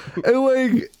 And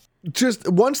like, just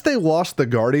once they lost the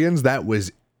Guardians, that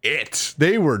was it.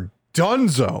 They were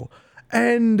donezo.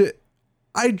 And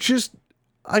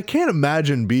I can't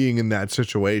imagine being in that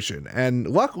situation. And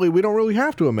luckily, we don't really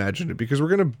have to imagine it because we're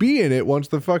going to be in it once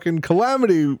the fucking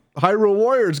Calamity Hyrule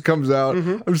Warriors comes out.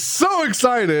 I'm so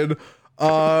excited.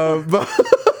 But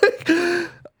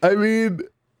I mean,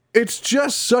 it's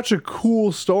just such a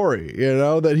cool story, you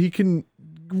know, that he can.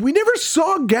 We never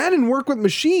saw Ganon work with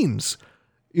machines.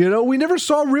 You know, we never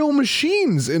saw real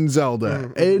machines in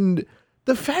Zelda. And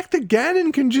the fact that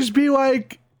Ganon can just be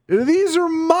like, these are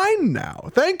mine now.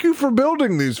 Thank you for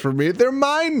building these for me. They're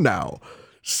mine now.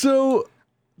 So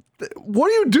what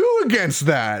do you do against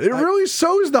that? It really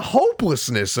shows the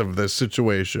hopelessness of this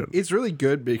situation. It's really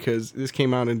good because this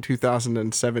came out in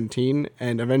 2017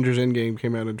 and Avengers Endgame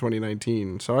came out in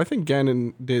 2019. So I think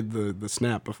Ganon did the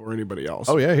snap before anybody else.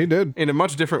 Oh, yeah, he did. In a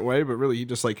much different way, but really he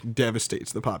just like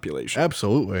devastates the population.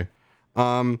 Absolutely.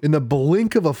 In the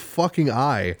blink of a fucking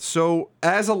eye. So,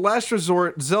 as a last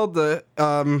resort, Zelda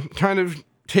kind of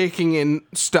taking in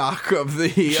stock of the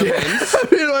events.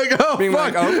 Being like, oh, Being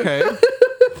fuck. like, okay,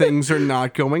 things are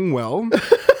not going well.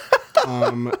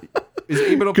 Is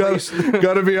able to place...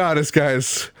 Gotta be honest,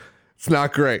 guys. It's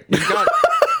not great.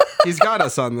 He's got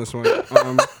us on this one.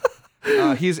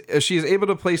 She is able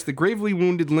to place the gravely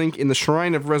wounded Link in the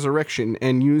Shrine of Resurrection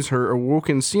and use her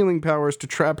awoken sealing powers to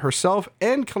trap herself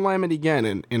and Calamity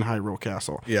Ganon in Hyrule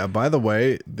Castle. Yeah, by the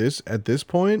way, at this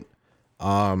point,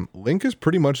 Link is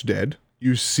pretty much dead.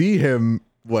 You see him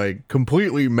like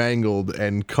completely mangled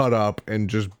and cut up and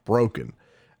just broken.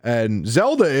 And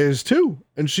Zelda is too.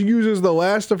 And she uses the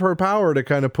last of her power to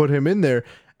kind of put him in there.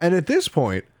 And at this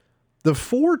point, the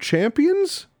 4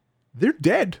 champions, they're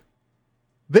dead.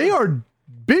 They are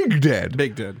big dead.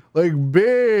 Big dead. Like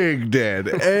big dead.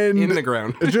 And In the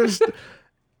ground. just,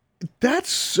 that's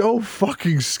so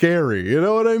fucking scary. You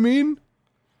know what I mean?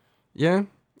 Yeah.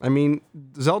 I mean,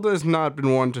 Zelda has not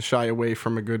been one to shy away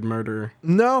from a good murder,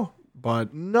 No,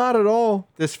 but not at all.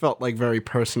 this felt like very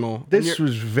personal. This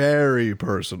was very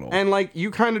personal. And like you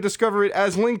kind of discover it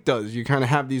as Link does. You kind of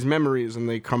have these memories and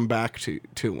they come back to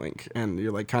Link and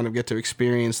you like kind of get to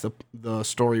experience the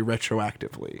story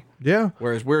retroactively. Yeah.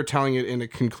 Whereas we're telling it in a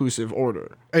conclusive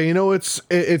order. And you know,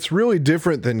 it's really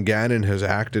different than Ganon has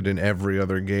acted in every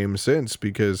other game since,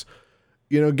 because,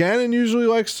 you know, Ganon usually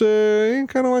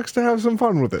kind of likes to have some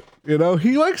fun with it. You know,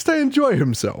 he likes to enjoy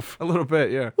himself. A little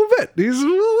bit, yeah. A little bit. He's a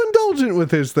little indulgent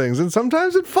with his things, and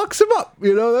sometimes it fucks him up.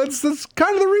 You know, that's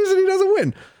kind of the reason he doesn't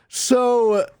win.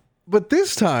 So, but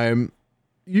this time,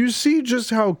 you see just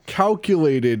how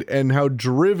calculated and how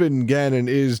driven Ganon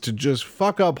is to just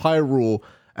fuck up Hyrule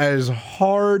as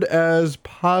hard as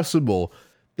possible.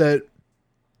 That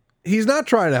he's not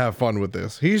trying to have fun with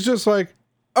this. He's just like,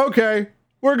 okay,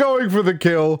 we're going for the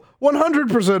kill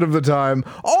 100% of the time,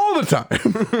 all the time.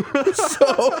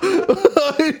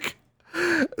 So, like,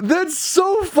 that's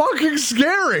so fucking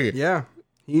scary. Yeah.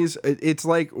 It's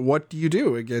like, what do you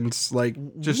do against, like,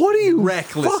 just What do you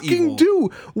reckless fucking evil? do?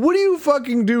 What do you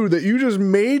fucking do that you just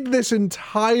made this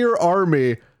entire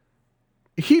army?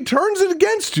 He turns it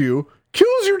against you,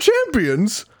 kills your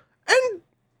champions, and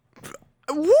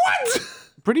what?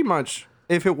 Pretty much,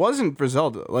 if it wasn't for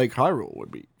Zelda, like, Hyrule would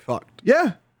be fucked.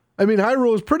 Yeah. I mean,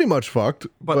 Hyrule is pretty much fucked.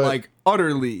 But like,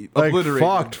 utterly like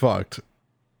obliterated. fucked.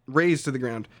 Razed to the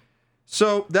ground.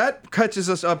 So that catches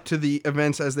us up to the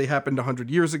events as they happened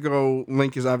 100 years ago.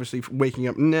 Link is obviously waking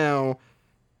up now.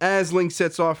 As Link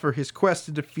sets off for his quest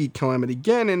to defeat Calamity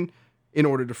Ganon in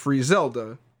order to free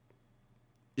Zelda.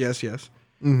 Yes.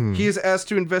 He is asked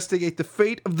to investigate the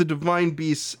fate of the Divine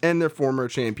Beasts and their former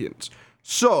champions.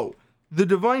 So, the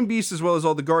Divine Beasts, as well as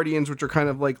all the Guardians, which are kind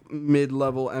of like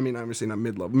mid-level, I mean, obviously not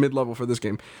mid-level for this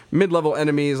game. Mid-level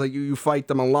enemies, like you fight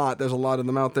them a lot. There's a lot of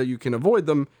them out there. You can avoid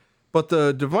them. But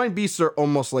the Divine Beasts are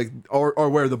almost like, are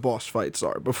where the boss fights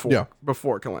are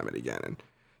before Calamity Ganon.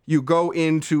 You go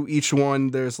into each one,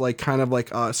 there's like kind of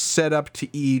like a setup to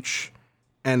each,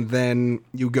 and then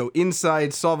you go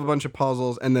inside, solve a bunch of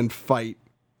puzzles, and then fight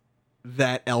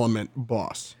that element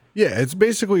boss. Yeah, it's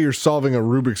basically you're solving a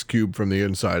Rubik's Cube from the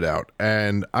inside out.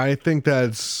 And I think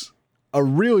that's a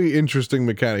really interesting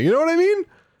mechanic. You know what I mean?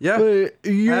 Yeah.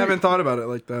 I haven't thought about it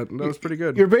like that. That was pretty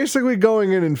good. You're basically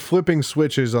going in and flipping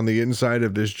switches on the inside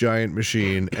of this giant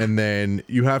machine, and then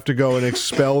you have to go and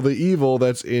expel the evil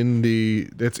that's in the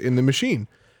machine.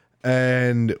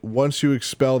 And once you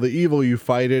expel the evil, you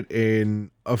fight it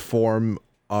in a form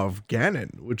of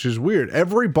Ganon, which is weird.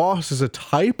 Every boss is a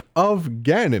type of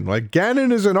Ganon. Like,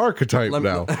 Ganon is an archetype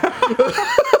now.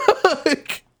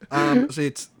 So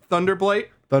it's Thunderblight,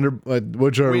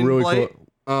 which are really Windblight,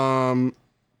 cool.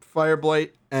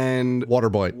 Fireblight, and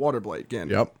Waterblight. Waterblight Ganon.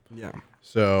 Yep. Yeah.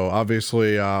 So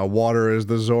obviously, water is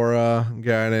the Zora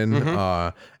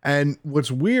Ganon. And what's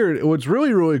really,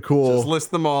 really cool. Just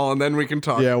list them all, and then we can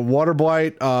talk. Yeah, Water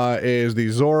Blight is the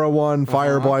Zora one.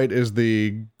 Fire Blight is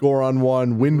the Goron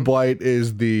one. Wind Blight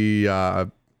is the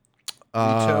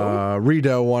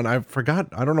Rito one. I forgot.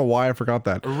 I don't know why I forgot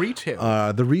that. Rito.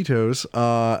 The Ritos.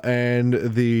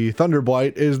 And the Thunder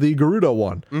Blight is the Gerudo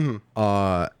one.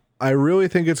 I really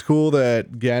think it's cool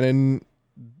that Ganon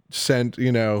sent,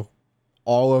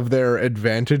 all of their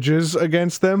advantages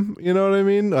against them. You know what I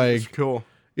mean? Like, That's cool.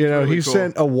 He cool.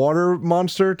 sent a water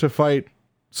monster to fight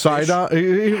Sidon.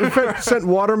 He sent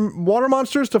water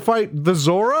monsters to fight the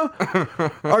Zora.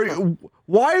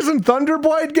 Why isn't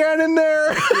Thunderblight Ganon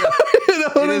there?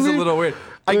 It is a little weird.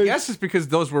 I guess it's because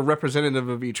those were representative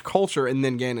of each culture, and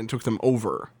then Ganon took them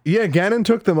over. Yeah, Ganon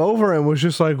took them over and was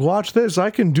just like, "Watch this! I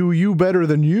can do you better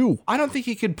than you." I don't think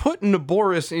he could put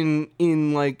Naboris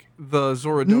in like the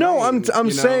Zora domain. No,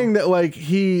 I'm saying that like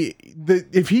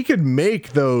if he could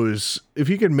make those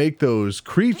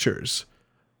creatures,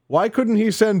 why couldn't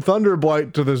he send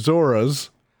Thunderblight to the Zoras?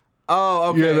 Oh,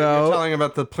 okay. You're telling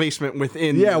about the placement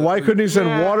within. Yeah, why couldn't he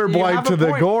send Water Blight to the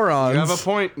Gorons?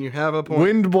 You have a point.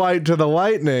 Wind Blight to the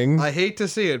Lightning. I hate to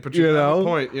see it, but you have a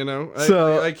point.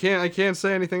 So I can't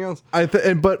say anything else.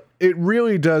 But it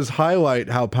really does highlight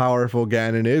how powerful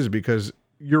Ganon is, because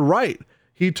you're right.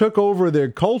 He took over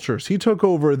their cultures. He took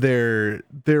over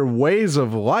their ways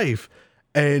of life,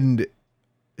 and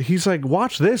he's like,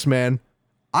 "Watch this, man.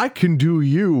 I can do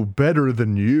you better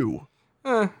than you."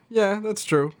 Yeah, that's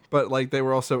true. But like, they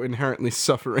were also inherently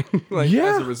suffering as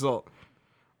a result.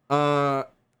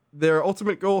 Their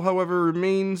ultimate goal, however,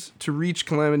 remains to reach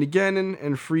Calamity Ganon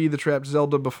and free the trapped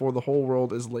Zelda before the whole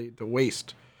world is laid to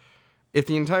waste. With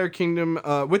the entire kingdom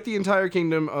of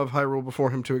Hyrule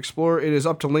before him to explore, it is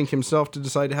up to Link himself to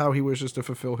decide how he wishes to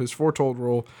fulfill his foretold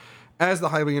role as the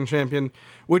Hylian champion,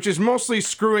 which is mostly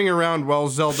screwing around while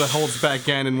Zelda holds back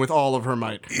Ganon with all of her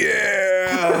might.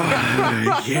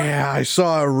 Yeah, yeah. I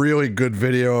saw a really good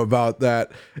video about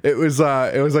that. It was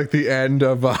like the end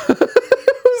of it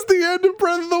was the end of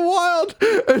Breath of the Wild,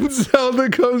 and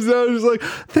Zelda comes out and is like,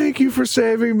 "Thank you for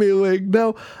saving me, Link.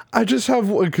 Now I just have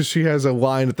one," because she has a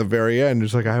line at the very end.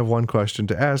 It's like, "I have one question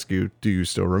to ask you. Do you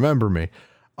still remember me?"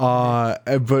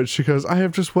 But she goes, "I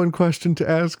have just one question to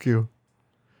ask you.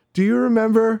 Do you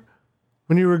remember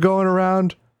when you were going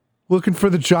around looking for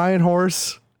the giant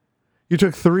horse? You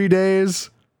took 3 days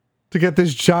to get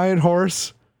this giant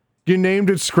horse. You named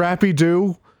it Scrappy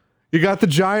Doo. You got the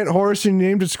giant horse and you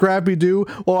named it Scrappy Doo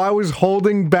while I was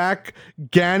holding back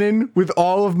Ganon with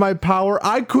all of my power.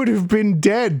 I could have been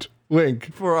dead,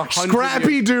 Link. For 100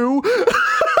 Scrappy Doo."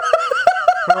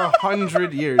 For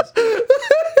 100 years.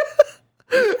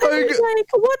 Like,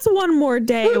 what's one more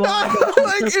day? Like,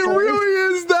 it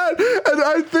really is that. And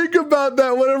I think about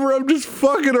that whenever I'm just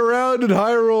fucking around in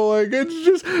Hyrule. Like, it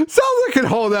just sounds like it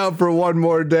hold out for one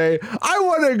more day. I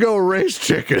want to go raise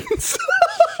chickens.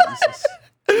 Jesus.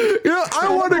 I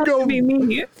want to go.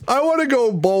 I want to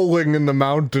go bowling in the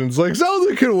mountains. Like, sounds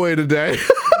like it can wait a day.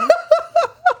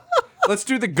 Let's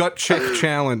do the gut check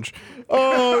challenge.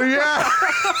 Oh yeah,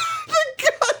 the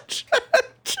gut check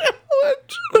challenge.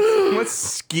 Let's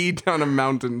ski down a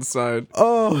mountainside.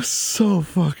 Oh, so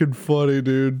fucking funny,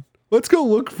 dude. Let's go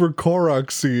look for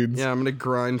Korok seeds. Yeah, I'm gonna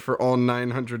grind for all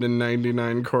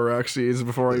 999 Korok seeds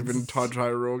before I even touch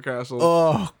Hyrule Castle.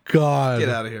 Oh god. Get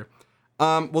out of here.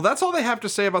 Well, that's all they have to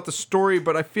say about the story,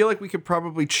 but I feel like we could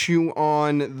probably chew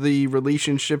on the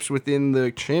relationships within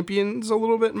the champions a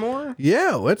little bit more.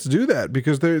 Yeah, let's do that,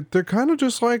 because they're kind of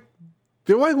just like,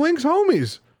 they're like Link's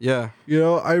homies. Yeah.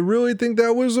 I really think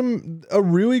that was a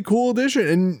really cool addition,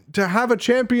 and to have a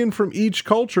champion from each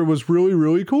culture was really,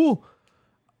 really cool.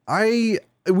 We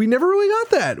never really got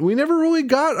that. We never really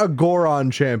got a Goron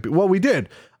champion. Well, we did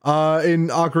in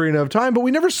Ocarina of Time, but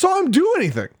we never saw him do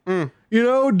anything.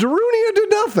 Darunia did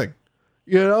nothing.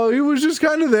 He was just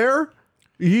kind of there.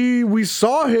 We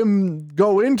saw him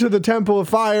go into the Temple of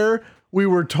Fire. We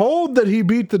were told that he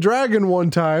beat the dragon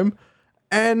one time,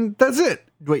 and that's it.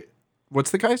 Wait,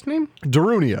 what's the guy's name?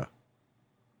 Darunia.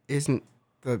 Isn't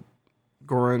the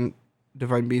Goron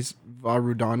Divine Beast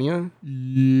Varudania?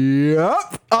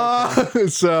 Yep.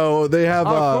 So they have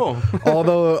cool. all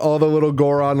the little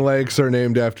Goron lakes are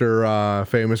named after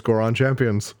famous Goron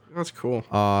champions. That's cool.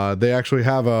 They actually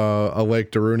have a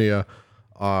Lake Darunia,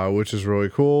 which is really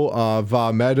cool.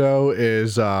 Va Meadow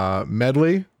is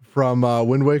Medley from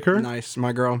Wind Waker. Nice,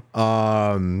 my girl.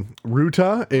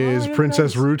 Ruta is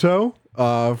Princess Ruto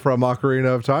from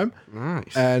Ocarina of Time.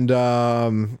 Nice. And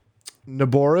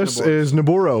Naboris is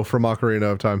Naburo from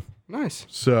Ocarina of Time. Nice.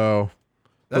 So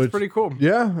That's pretty cool.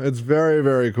 Yeah, it's very,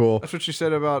 very cool. That's what you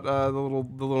said about the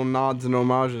little nods and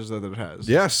homages that it has.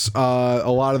 Yes,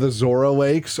 a lot of the Zora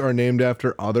lakes are named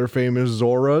after other famous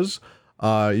Zoras.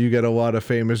 You get a lot of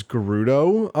famous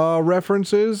Gerudo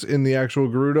references in the actual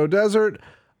Gerudo Desert.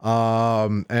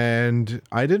 And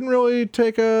I didn't really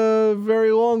take a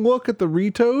very long look at the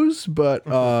Ritos, but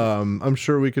I'm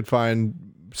sure we could find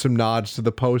some nods to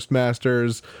the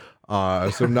Postmasters,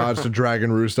 some nods to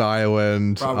Dragon Roost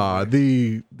Island.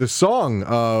 The song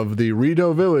of the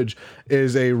Rito Village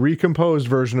is a recomposed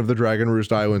version of the Dragon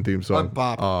Roost Island theme song.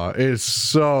 It's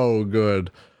so good.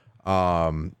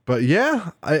 But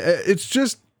yeah, it's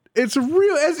a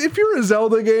real, if you're a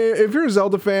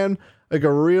Zelda fan, like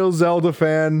a real Zelda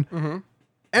fan,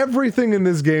 everything in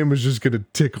this game is just gonna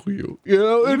tickle you. You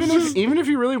know, even if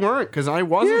you really weren't, because I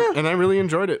wasn't, and I really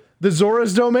enjoyed it. The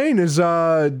Zora's Domain is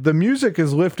the music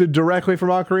is lifted directly from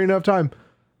Ocarina of Time.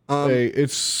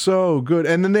 It's so good.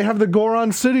 And then they have the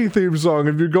Goron City theme song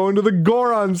if you're going to the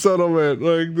Goron settlement.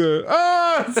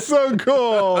 It's so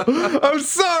cool. I'm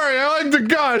sorry, I like to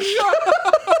gush.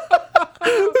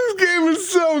 This game is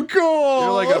so cool.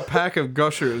 You're like a pack of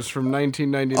gushers from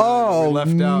 1999 that we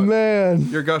left out. Man.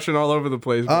 You're gushing all over the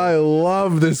place. Man. I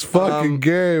love this fucking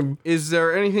game. Is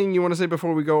there anything you want to say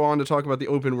before we go on to talk about the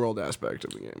open world aspect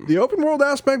of the game? The open world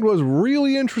aspect was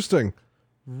really interesting.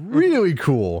 Really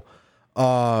cool.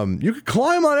 You could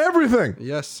climb on everything.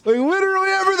 Yes. Like literally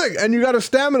everything. And you got a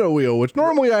stamina wheel, which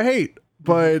normally I hate,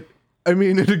 but I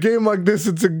mean, in a game like this,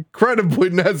 it's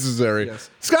incredibly necessary. Yes.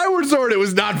 Skyward Sword, it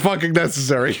was not fucking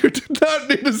necessary. You did not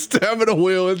need a stamina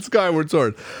wheel in Skyward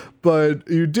Sword, but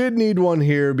you did need one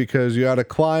here because you got to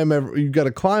climb. You got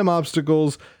to climb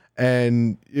obstacles,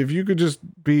 and if you could just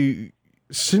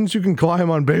since you can climb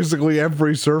on basically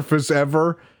every surface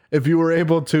ever, if you were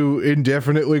able to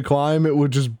indefinitely climb, it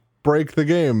would just break the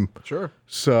game. Sure.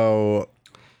 So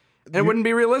it wouldn't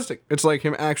be realistic. It's like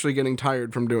him actually getting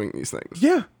tired from doing these things.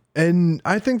 Yeah. And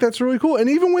I think that's really cool. And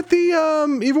even with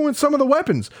even with some of the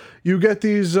weapons, you get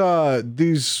these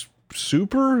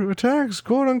super attacks,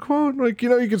 quote unquote. Like, you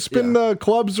know, you can spin the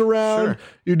clubs around. Sure.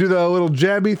 You do the little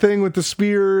jabby thing with the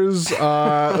spears.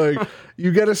 Like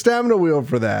you get a stamina wheel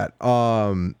for that.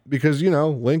 Because, you know,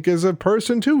 Link is a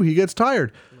person too. He gets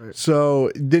tired. Right.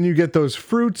 So then you get those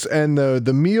fruits, and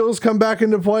the meals come back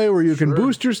into play where you can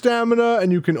boost your stamina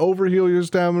and you can overheal your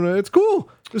stamina. It's cool.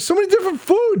 There's so many different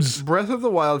foods. Breath of the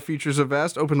Wild features a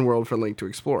vast open world for Link to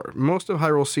explore. Most of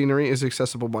Hyrule's scenery is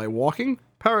accessible by walking,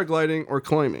 paragliding, or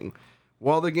climbing.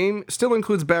 While the game still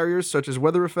includes barriers such as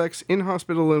weather effects,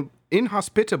 inhospitable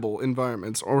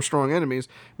environments, or strong enemies,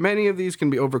 many of these can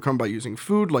be overcome by using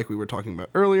food, like we were talking about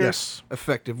earlier,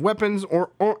 effective weapons,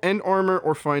 and armor,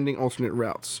 or finding alternate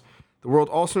routes. The world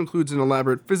also includes an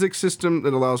elaborate physics system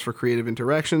that allows for creative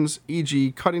interactions,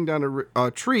 e.g. cutting down a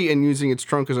tree and using its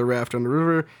trunk as a raft on the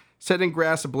river, setting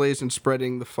grass ablaze and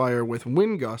spreading the fire with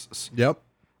wind gusts. Yep.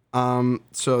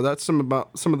 So that's some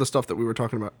of the stuff that we were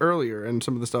talking about earlier, and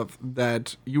some of the stuff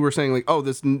that you were saying, like, oh,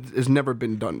 this has never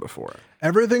been done before.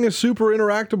 Everything is super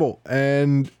interactable,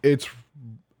 and it's...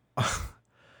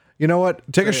 You know what?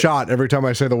 Take a shot every time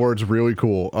I say the words really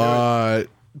cool.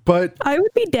 But I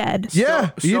would be dead.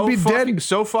 Yeah, you'd be dead.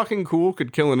 So fucking cool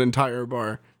could kill an entire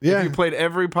bar. Yeah. If you played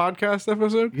every podcast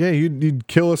episode. Yeah, you'd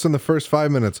kill us in the first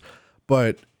 5 minutes.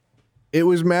 But it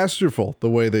was masterful the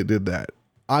way they did that.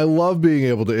 I love being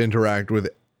able to interact with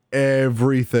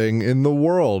everything in the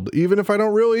world, even if I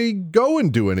don't really go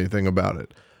and do anything about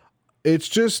it. It's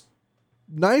just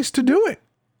nice to do it.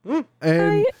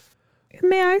 And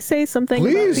may I say something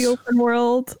about the open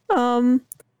world?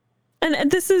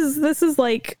 And this is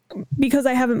like, because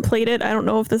I haven't played it, I don't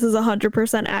know if this is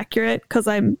 100% accurate because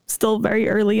I'm still very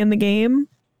early in the game.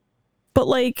 But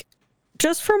like,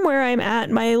 just from where I'm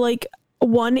at, my like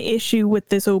one issue with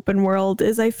this open world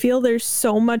is I feel there's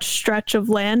so much stretch of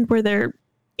land where there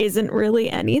isn't really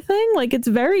anything. Like, it's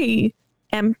very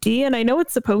empty, and I know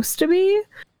it's supposed to be,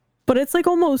 but it's like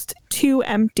almost too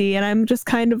empty. And I'm just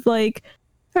kind of like,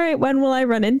 all right, when will I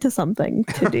run into something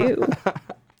to do?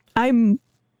 I'm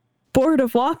bored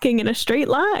of walking in a straight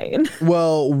line.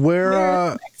 Well,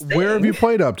 where have you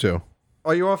played up to?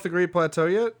 Are you off the Great Plateau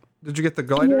yet? Did you get the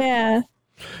glider? Yeah,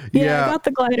 I got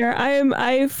the glider.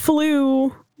 I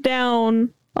flew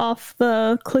down off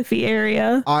the cliffy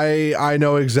area. I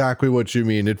know exactly what you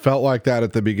mean. It felt like that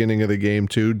at the beginning of the game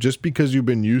too, just because you've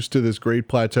been used to this Great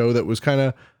Plateau that was kind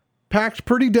of packed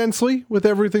pretty densely with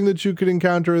everything that you could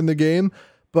encounter in the game.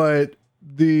 But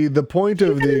the point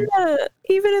of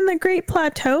even in the Great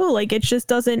Plateau, like, it just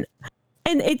doesn't,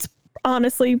 and it's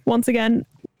honestly, once again,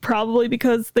 probably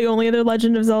because the only other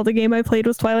Legend of Zelda game I played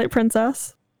was Twilight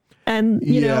Princess, and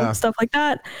you Yeah. know, stuff like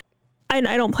that. And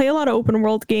I don't play a lot of open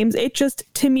world games. It just,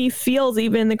 to me, feels,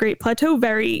 even in the Great Plateau,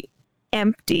 very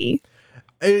empty.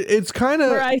 It's kind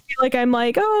Where of, I feel like I'm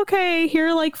like, oh, okay, here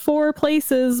are like 4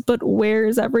 places, but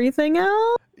where's everything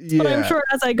else? But I'm sure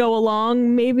as I go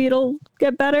along, maybe it'll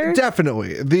get better.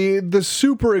 definitely the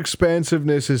super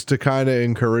expansiveness is to kind of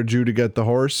encourage you to get the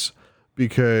horse,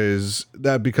 because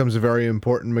that becomes a very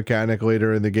important mechanic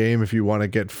later in the game if you want to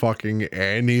get fucking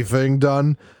anything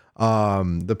done.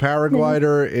 The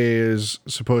paraglider is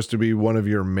supposed to be one of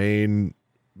your main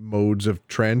modes of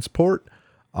transport.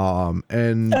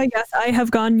 And I guess I have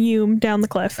gone Yume down the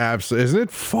cliff. absolutely, isn't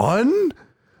it fun?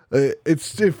 It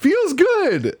feels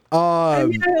good. I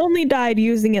mean, I only died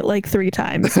using it like 3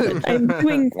 times. But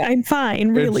I'm fine,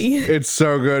 really. It's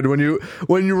so good when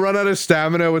you run out of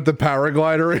stamina with the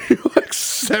paraglider and you're like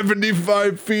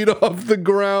 75 feet off the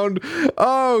ground.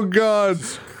 Oh god,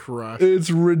 Crush. it's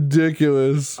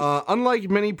ridiculous. Unlike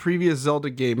many previous Zelda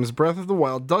games, Breath of the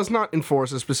Wild does not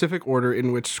enforce a specific order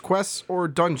in which quests or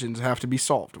dungeons have to be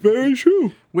solved, Very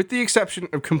true. with the exception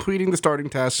of completing the starting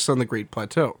tasks on the Great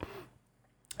Plateau.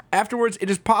 Afterwards, it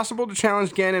is possible to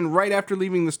challenge Ganon right after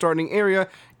leaving the starting area,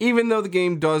 even though the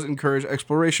game does encourage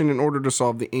exploration in order to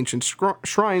solve the ancient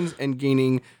shrines and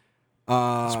gaining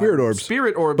Spirit orbs.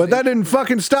 Spirit orbs, But that didn't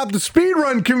fucking stop the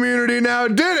speedrun community now,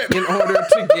 did it? in order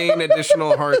to gain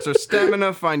additional hearts or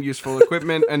stamina, find useful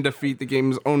equipment, and defeat the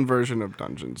game's own version of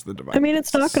dungeons. The Divine. I mean,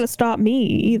 it's not going to stop me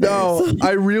either. No, so-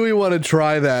 I really want to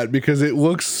try that because it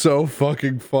looks so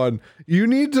fucking fun. You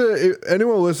need to,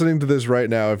 anyone listening to this right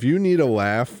now, if you need a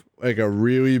laugh, like a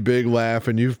really big laugh,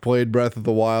 and you've played Breath of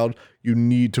the Wild, you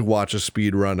need to watch a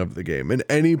speed run of the game. And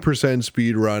any percent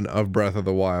speed run of Breath of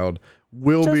the Wild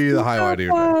will Just be the look highlight up, of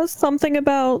your day. something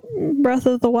about Breath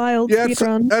of the Wild Yeah,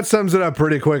 speedrun. that sums it up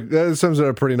pretty quick. That sums it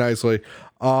up pretty nicely.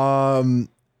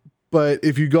 But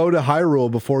if you go to Hyrule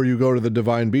before you go to the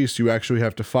Divine Beast, you actually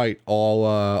have to fight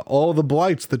all the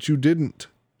blights that you didn't.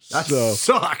 that So,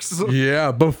 sucks.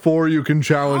 yeah, before you can How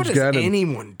challenge does Ganon.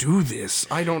 anyone do this?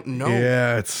 I don't know.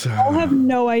 Yeah, it's I'll have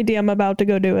no idea I'm about to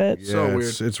go do it. So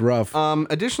weird. It's rough.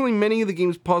 Additionally, many of the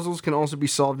game's puzzles can also be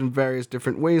solved in various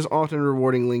different ways, often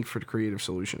rewarding Link for creative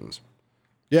solutions.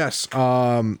 Yes.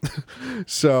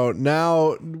 So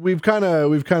now we've kind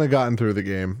of gotten through the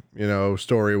game, you know,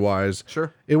 story wise.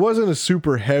 Sure. It wasn't a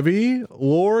super heavy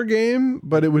lore game,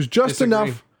 but it was just Disagree.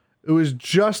 enough. It was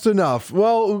just enough.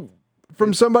 Well,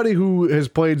 from somebody who has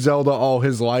played Zelda all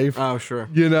his life, Oh, sure.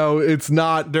 you know, it's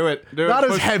not Do it. not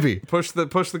as Push- heavy. Push the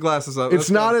glasses up.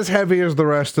 It's not as heavy as the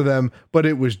rest of them, but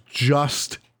it was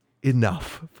just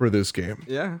enough for this game.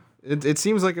 Yeah. It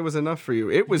seems like it was enough for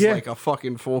you. It was Yeah. like a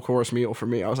fucking full course meal for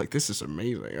me. I was like, this is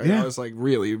amazing. Yeah. I was like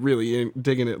really, really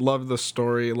digging it. Loved the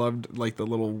story. Loved like the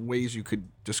little ways you could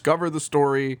discover the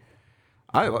story.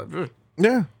 I loved it.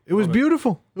 Yeah, it was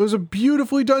beautiful. It was a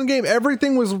beautifully done game.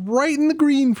 Everything was right in the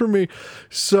green for me.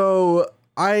 So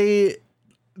I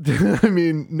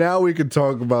mean, now we can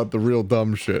talk about the real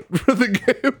dumb shit for the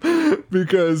game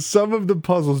because some of the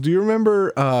puzzles. Do you remember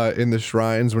in the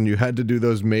shrines when you had to do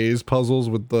those maze puzzles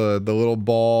with the little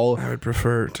ball? I would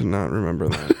prefer to not remember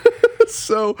that.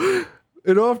 So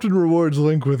it often rewards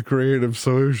Link with creative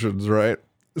solutions, right?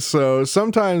 So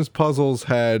sometimes puzzles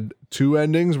had 2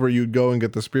 endings where you'd go and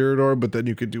get the spirit orb, but then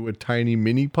you could do a tiny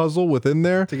mini puzzle within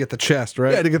there. To get the chest,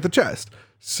 right? Yeah, to get the chest.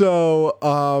 So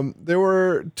there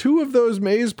were 2 of those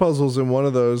maze puzzles in one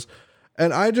of those,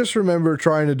 and I just remember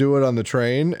trying to do it on the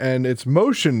train, and it's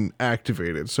motion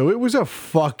activated, so it was a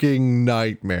fucking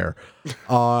nightmare.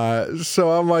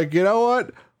 So I'm like, you know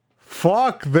what?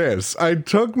 Fuck this. I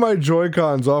took my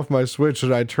Joy-Cons off my Switch,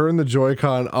 and I turned the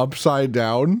Joy-Con upside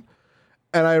down,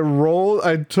 and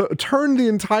I turned the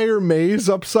entire maze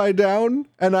upside down,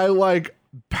 and I like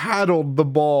paddled the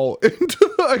ball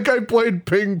into, like I played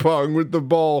ping pong with the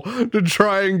ball to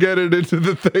try and get it into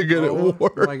the thing, and it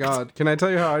worked. Oh my god. Can I tell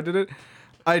you how I did it?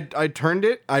 I turned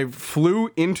it, I flew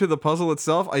into the puzzle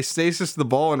itself, I stasis the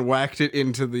ball and whacked it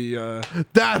into the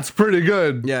That's pretty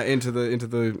good. into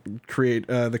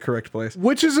the correct place.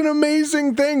 Which is an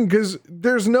amazing thing because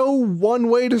there's no one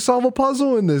way to solve a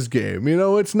puzzle in this game. You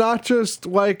know, it's not just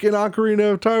like in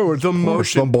Ocarina of Time where it's The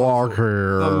motion the block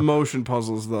here. The motion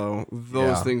puzzles though,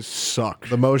 those Yeah. things suck.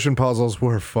 The motion puzzles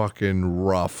were fucking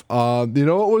rough. You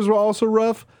know what was also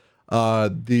rough?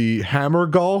 The hammer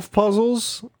golf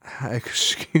puzzles.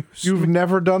 Excuse You've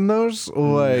never done those?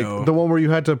 Like No. the one where you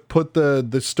had to put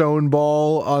the stone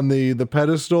ball on the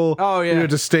pedestal. Oh, yeah. You had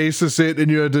to stasis it and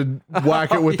you had to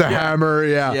whack it with the yeah. hammer.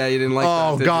 Yeah. Yeah, you didn't like that,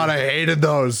 Oh did god, you? I hated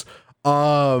those.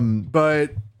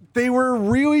 But they were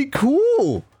really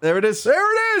cool. There it is. There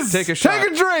it is. Take a shot.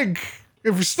 Take a drink.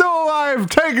 If you're still alive,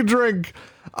 take a drink.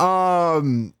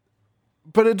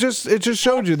 But it just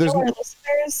showed you there's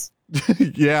listeners.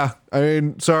 yeah. I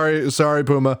mean, sorry,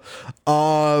 Puma.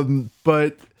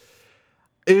 But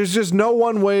there's just no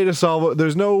one way to solve it.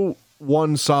 There's no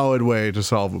one solid way to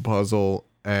solve a puzzle.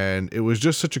 And it was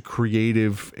just such a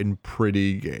creative and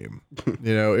pretty game.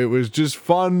 You know, it was just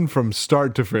fun from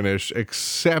start to finish,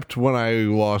 except when I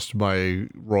lost my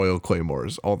Royal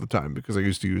Claymores all the time because I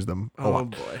used to use them a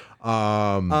lot. Boy.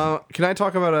 Can I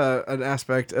talk about an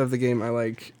aspect of the game I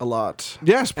like a lot?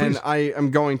 Yes, please. And I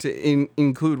am going to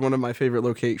include one of my favorite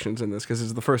locations in this because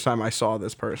it's the first time I saw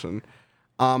this person.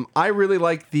 I really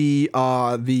like the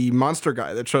monster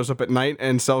guy that shows up at night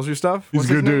and sells you stuff. He's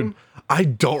a good dude. I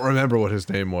don't remember what his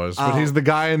name was, but he's the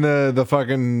guy in the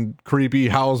fucking creepy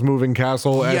Howl's Moving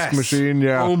Castle-esque machine.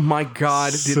 Yeah. Oh my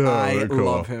god, did I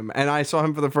love him. And I saw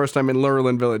him for the first time in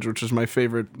Lurelin Village, which is my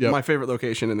favorite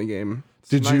location in the game.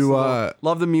 Did you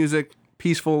love the music,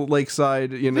 peaceful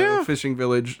lakeside, fishing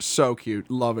village, so cute.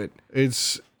 Love it.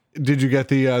 Did you get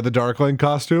the Darkling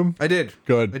costume? I did.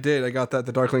 Good. I did. I got the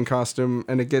Darkling costume,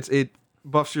 and it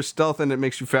buffs your stealth and it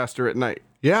makes you faster at night.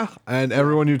 Yeah, and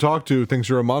everyone you talk to thinks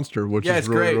you're a monster, which is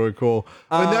really, great. really cool.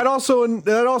 And that also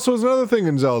is another thing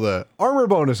in Zelda. Armor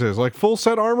bonuses, like full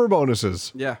set armor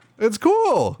bonuses. Yeah. It's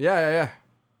cool. Yeah.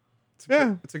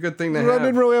 It's a good thing to have. I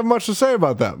didn't really have much to say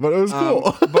about that, but it was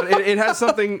cool. But it has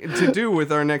something to do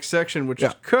with our next section, which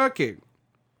is cooking.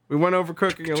 We went over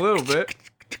cooking a little bit.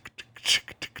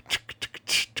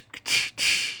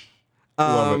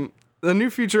 The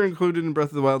new feature included in Breath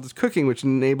of the Wild is cooking, which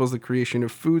enables the creation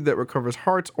of food that recovers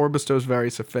hearts or bestows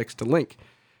various effects to Link.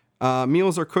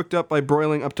 Meals are cooked up by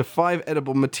broiling up to 5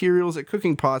 edible materials at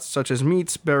cooking pots, such as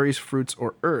meats, berries, fruits,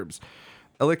 or herbs.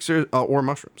 Elixirs or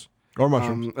mushrooms.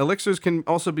 Elixirs can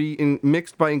also be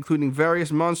mixed by including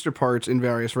various monster parts in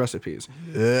various recipes.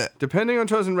 Depending on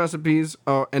chosen recipes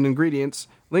and ingredients,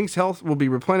 Link's health will be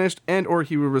replenished, and or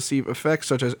he will receive effects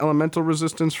such as elemental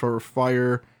resistance for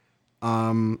fire,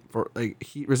 for like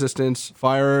heat resistance,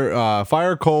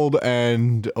 fire, cold,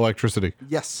 and electricity.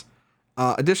 Yes.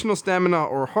 Additional stamina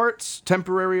or hearts,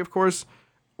 temporary, of course,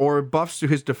 or buffs to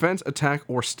his defense, attack,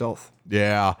 or stealth.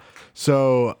 Yeah.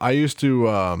 So I used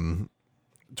to,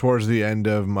 towards the end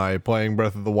of my playing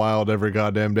Breath of the Wild every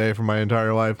goddamn day for my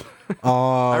entire life.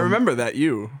 I remember that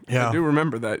Yeah. I do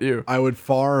remember that I would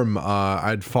farm,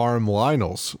 I'd farm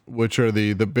Lynels, which are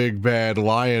the big bad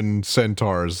lion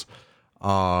centaurs.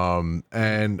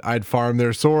 And I'd farm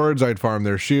their swords, I'd farm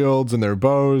their shields and their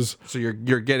bows. So you're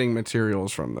getting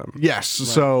materials from them. Yes. Right.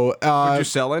 So would you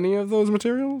sell any of those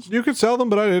materials? You could sell them,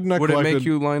 but I didn't. Would it make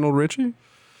you Lionel Richie?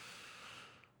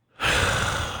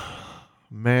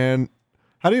 Man,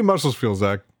 how do your muscles feel,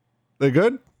 Zach? They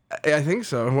good? I think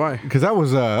so. Why? Because that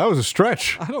was a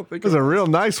stretch. I don't think it was a real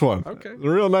nice one. Okay, a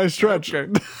real nice stretch.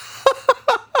 Okay.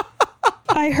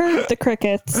 I heard the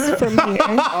crickets from here.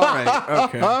 All right,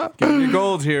 okay. Get your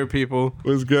gold here, people. It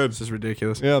was good. This is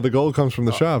ridiculous. Yeah, the gold comes from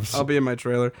the shops. I'll be in my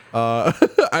trailer.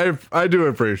 I do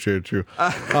appreciate you.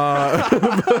 I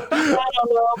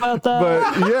don't know about that.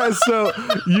 But yeah, so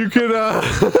you could.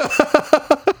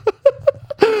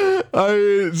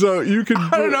 You could.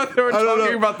 I don't know if they were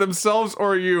talking about themselves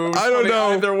or you. I don't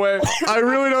know. Either way. I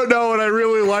really don't know, and I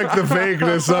really like the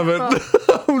vagueness of it.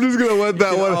 I'm just gonna let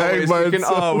that one hang by itself. You can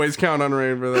always count on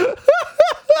Rain for that.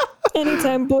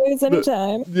 Anytime, boys,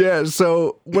 anytime. Yeah,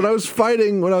 so when I was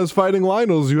fighting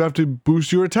Lionels, you have to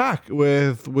boost your attack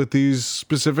with these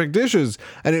specific dishes,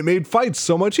 and it made fights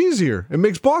so much easier. It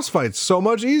makes boss fights so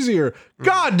much easier.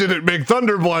 God, did it make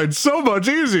Thunderblight so much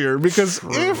easier, because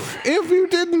if you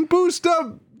didn't boost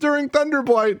up during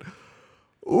Thunderblight,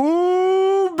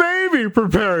 ooh, baby,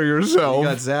 prepare yourself. You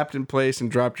got zapped in place and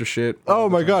dropped your shit. Oh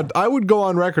my god, I would go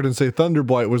on record and say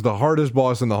Thunderblight was the hardest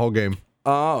boss in the whole game.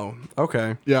 Oh,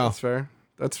 okay. Yeah.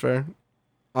 That's fair.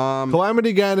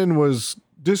 Calamity Ganon was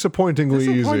disappointingly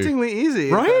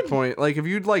easy right? At that point. Like, if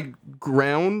you'd, like,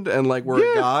 ground and, like, were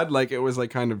a god, like, it was,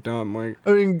 like, kind of dumb. Like,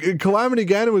 I mean, Calamity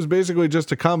Ganon was basically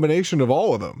just a combination of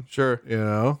all of them. Sure. You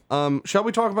know? Shall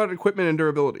we talk about equipment and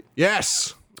durability?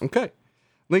 Yes! Okay.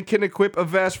 Link can equip a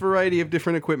vast variety of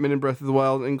different equipment in Breath of the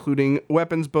Wild, including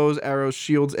weapons, bows, arrows,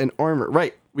 shields, and armor.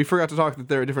 Right. We forgot to talk that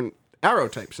there are different arrow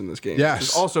types in this game. Yes. Which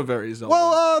is also very Zelda.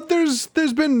 Well, there's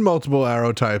been multiple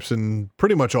arrow types in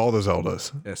pretty much all the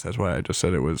Zeldas. Yes, that's why I just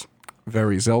said it was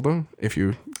very Zelda. If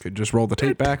you could just roll the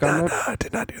tape back on that. I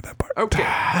did not hear that part. Okay.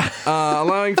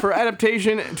 Allowing for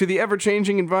adaptation to the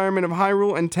ever-changing environment of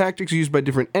Hyrule and tactics used by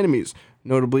different enemies.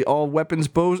 Notably, all weapons,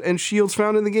 bows, and shields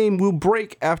found in the game will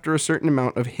break after a certain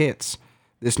amount of hits.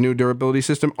 This new durability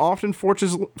system often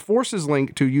forces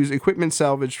Link to use equipment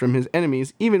salvaged from his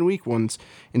enemies, even weak ones,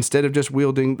 instead of just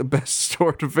wielding the best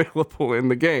sword available in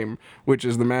the game, which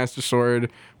is the Master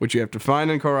Sword, which you have to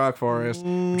find in Korok Forest,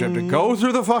 which you have to go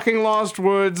through the fucking Lost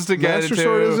Woods to get Master it to.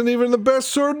 Sword isn't even the best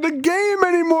sword in the game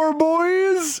anymore,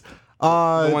 boys.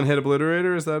 The one-hit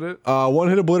obliterator, is that it?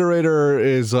 One-hit obliterator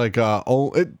is like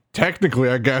technically,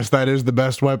 I guess that is the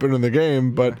best weapon in the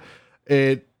game, but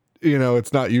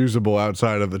it's not usable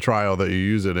outside of the trial that you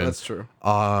use it in. That's true.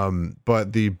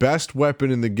 But the best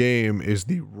weapon in the game is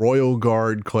the Royal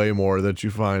Guard Claymore that you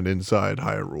find inside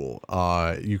Hyrule.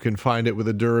 You can find it with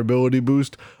a durability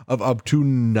boost of up to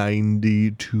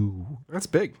 92. That's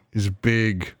big. It's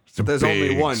big. It's There's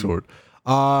only one sword.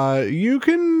 You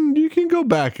can go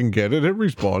back and get it. It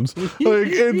respawns. Like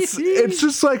it's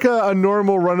just like a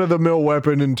normal run of the mill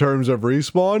weapon in terms of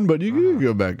respawn, but you can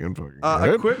go back and fucking get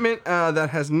it. Equipment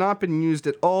that has not been used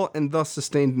at all and thus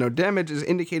sustained no damage is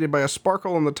indicated by a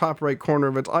sparkle in the top right corner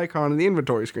of its icon in the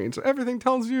inventory screen. So everything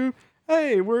tells you,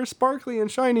 hey, we're sparkly and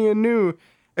shiny and new.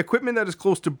 Equipment that is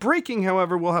close to breaking,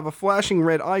 however, will have a flashing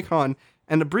red icon,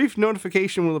 and a brief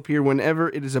notification will appear whenever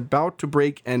it is about to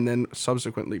break and then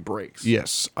subsequently breaks.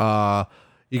 Yes.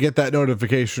 You get that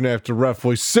notification after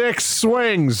roughly 6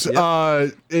 swings. Yep.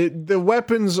 The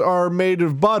weapons are made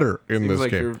of butter in this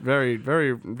game. You're very,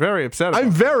 very, very upset about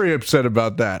I'm very upset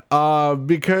about that.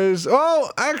 Because,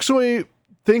 actually,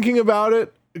 thinking about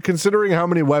it, considering how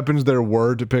many weapons there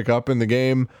were to pick up in the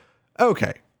game,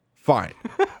 okay, fine.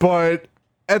 But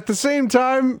at the same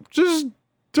time, just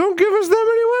don't give us that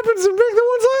many weapons and make the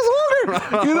ones last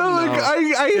longer. You know,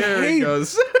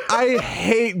 I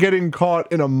hate getting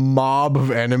caught in a mob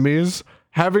of enemies,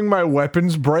 having my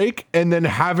weapons break, and then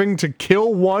having to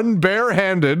kill one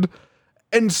barehanded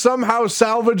and somehow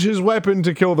salvage his weapon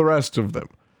to kill the rest of them.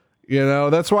 You know,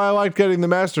 that's why I like getting the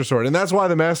Master Sword. And that's why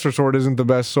the Master Sword isn't the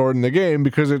best sword in the game,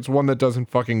 because it's one that doesn't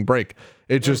fucking break.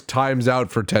 It just times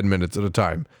out for 10 minutes at a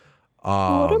time.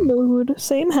 What a mood.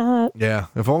 Same hat. Yeah.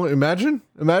 If only imagine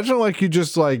like you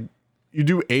just like you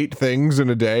do 8 things in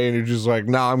a day and you're just like,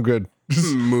 nah, I'm good.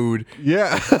 mood.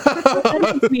 Yeah.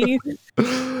 Me.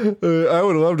 I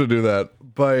would love to do that.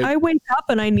 But I wake up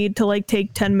and I need to like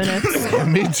take 10 minutes.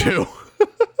 me too.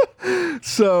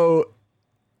 So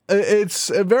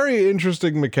it's a very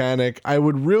interesting mechanic. I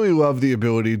would really love the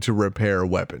ability to repair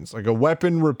weapons. Like a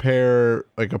weapon repair,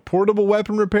 like a portable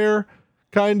weapon repair.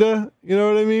 Kinda, you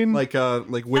know what I mean? Like Witcher.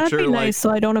 That'd be nice,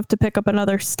 so I don't have to pick up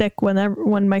another stick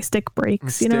when my stick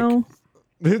breaks. You know,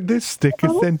 this stick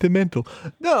is sentimental.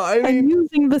 No, I mean, I'm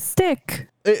using the stick.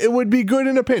 It would be good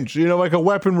in a pinch. You know, like a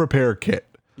weapon repair kit.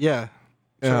 Yeah.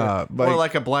 Sure. Or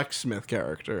like a blacksmith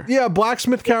character. Yeah,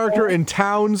 blacksmith character in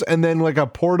towns, and then like a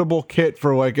portable kit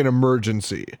for like an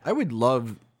emergency. I would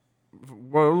love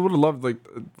like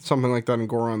something like that in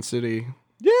Goron City.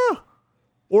 Yeah.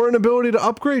 Or an ability to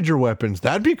upgrade your weapons.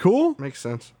 That'd be cool. Makes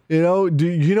sense. You know,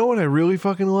 you know what I really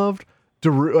fucking loved?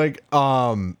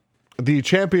 The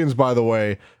champions, by the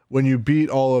way, when you beat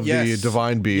all of the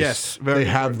divine beasts, they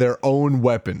have their own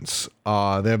weapons. They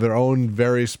have their own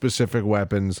very specific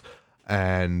weapons,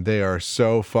 and they are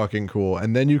so fucking cool.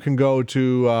 And then you can go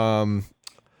to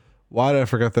why did I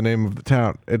forget the name of the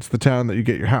town? It's the town that you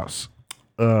get your house.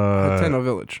 Hateno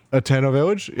Village. Hateno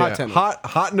Village? Yeah.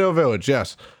 Hateno Village,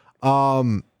 yes.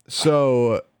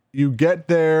 So you get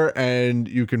there and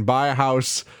you can buy a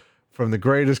house from the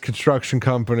greatest construction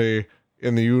company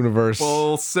in the universe.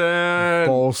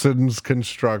 Bolson's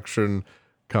Construction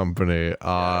Company.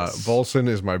 Yes. Bolson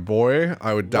is my boy.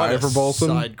 I would die for Bolson.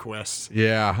 Side quest.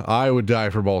 Yeah, I would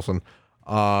die for Bolson.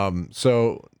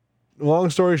 So long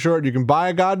story short, you can buy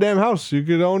a goddamn house. You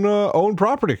could own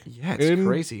proproperty. Yeah, it's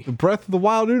crazy. The Breath of the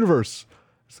Wild universe.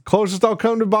 It's the closest I'll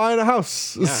come to buying a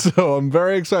house. Yeah. So I'm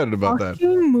very excited about that.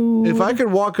 If I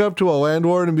could walk up to a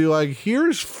landlord and be like,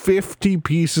 here's 50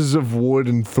 pieces of wood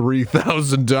and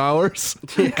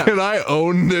 $3,000. Can I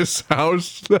own this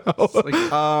house now?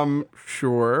 Like,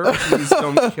 sure. Please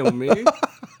don't kill me.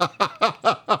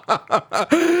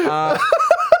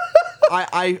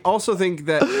 I also think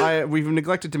that we've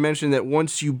neglected to mention that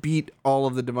once you beat all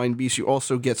of the divine beasts, you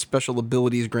also get special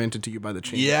abilities granted to you by the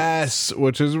chamber. Yes,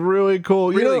 which is really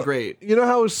cool. Really great. You know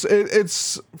how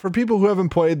it's for people who haven't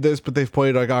played this, but they've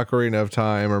played like Ocarina of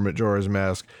Time or Majora's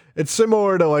Mask. It's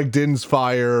similar to like Din's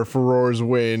Fire, Farore's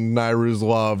Wind, Nayru's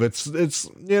Love. It's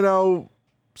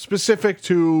specific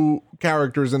to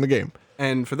characters in the game.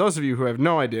 And for those of you who have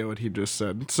no idea what he just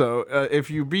said, so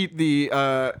if you beat the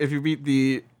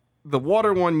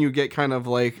water one, you get kind of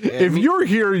like... If you're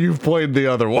here, you've played the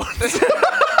other ones.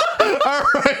 All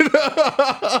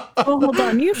right. Oh, hold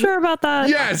on. You sure about that?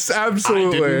 Yes,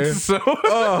 absolutely.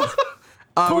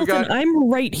 Colton, I'm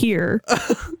right here.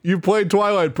 You played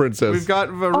Twilight Princess. We've got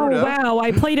Oh, Varuda. wow.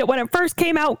 I played it when it first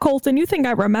came out, Colton. You think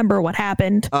I remember what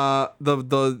happened?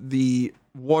 The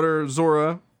Water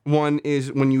Zora one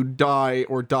is when you die,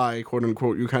 quote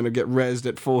unquote, you kind of get rezzed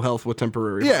at full health with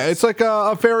temporary. Yeah, it's like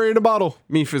a fairy in a bottle.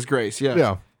 Mipha's Grace, yeah.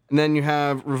 Yeah. And then you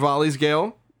have Rivali's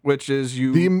Gale, which is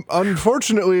you.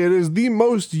 Unfortunately, it is the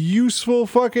most useful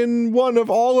fucking one of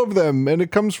all of them, and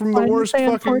it comes from the Why did you worst say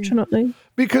fucking. unfortunately?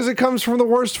 Because it comes from the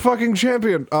worst fucking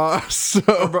champion. So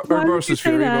Why would you Urbosa's say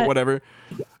Fury, that? but whatever.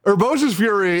 Urbosa's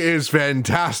Fury is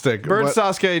fantastic. Bird but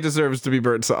Sasuke deserves to be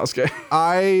Bird Sasuke.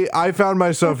 I found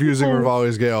myself using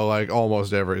Rivali's Gale like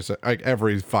almost every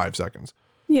 5 seconds.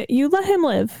 Yeah, you let him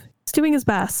live. He's doing his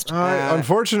best.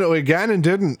 Unfortunately, Ganon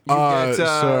didn't.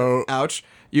 So Ouch.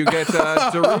 You get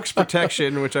Daruk's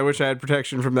protection, which I wish I had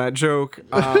protection from that joke.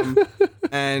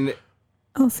 And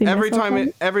I'll see every myself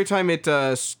time on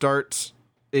it starts,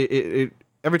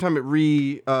 every time it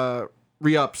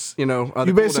re-ups, the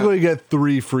you basically get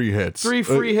 3 free hits. 3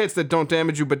 free hits that don't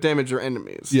damage you but damage your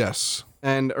enemies. Yes.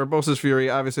 And Urbosa's Fury,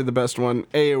 obviously the best one.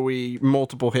 AoE,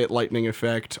 multiple hit lightning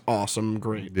effect. Awesome,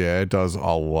 great. Yeah, it does a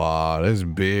lot. It's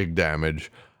big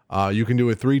damage. You can do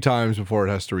it 3 times before it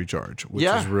has to recharge, which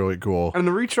is really cool. And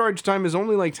the recharge time is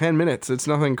only like 10 minutes. It's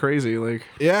nothing crazy. Like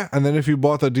Yeah, and then if you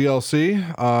bought the DLC,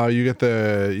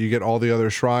 you get all the other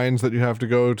shrines that you have to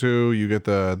go to. You get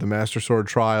the Master Sword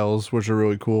trials, which are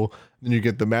really cool. Then you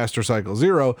get the Master Cycle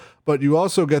 0, but you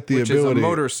also get the ability, is a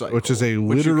motorcycle, which is a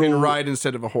which literal you can ride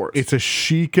instead of a horse. It's a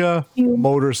Sheikah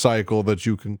motorcycle that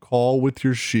you can call with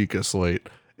your Sheikah slate.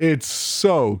 It's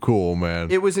so cool,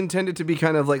 man. It was intended to be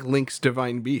kind of like Link's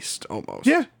Divine Beast, almost.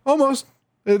 Yeah, almost.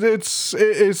 It's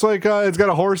like it's got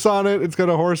a horse on it. It's got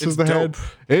a horse as the head.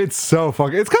 It's so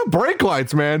fucking. It's got brake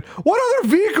lights, man. What other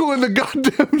vehicle in the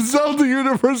goddamn Zelda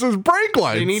universe has brake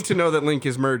lights? They need to know that Link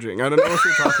is merging. I don't know what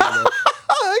you're talking about.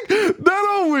 That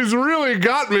always really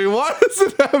got me. Why does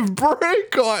it have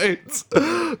brake lights?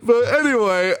 But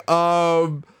anyway,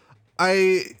 I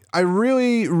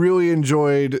really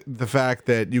enjoyed the fact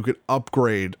that you could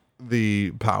upgrade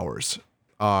the powers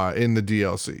in the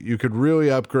DLC. You could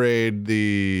really upgrade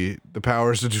the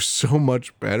powers to do so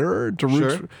much better.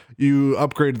 You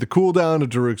upgraded the cooldown of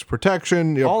Daruk's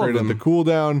protection. You upgraded the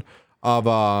cooldown of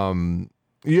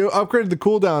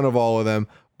all of them,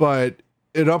 but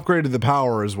it upgraded the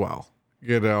power as well.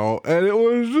 And it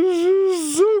was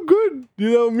just so good.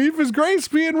 Mipha's Grace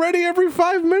being ready every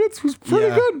 5 minutes was pretty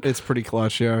good. It's pretty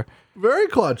clutch, yeah. Very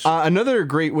clutch. Another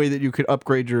great way that you could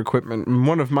upgrade your equipment,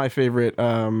 one of my favorite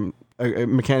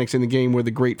mechanics in the game were the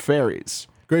Great Fairies.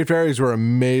 Great Fairies were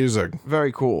amazing.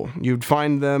 Very cool. You'd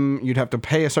find them, you'd have to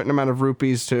pay a certain amount of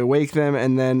rupees to wake them,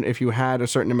 and then if you had a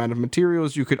certain amount of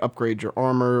materials, you could upgrade your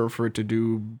armor for it to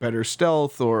do better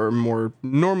stealth or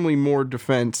normally more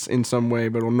defense in some way,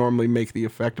 but will normally make the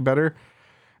effect better.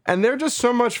 And they're just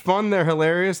so much fun. They're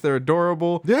hilarious. They're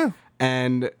adorable. Yeah.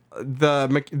 And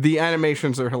the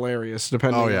animations are hilarious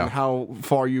depending on how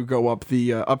far you go up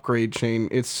the upgrade chain.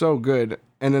 It's so good.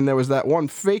 And then there was that one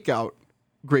fake out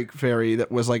Great Fairy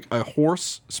that was like a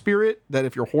horse spirit that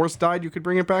if your horse died, you could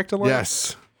bring it back to life.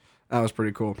 Yes. That was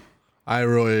pretty cool. I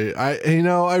really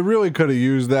could have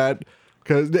used that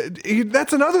because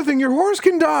that's another thing. Your horse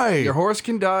can die. Your horse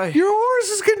can die. Your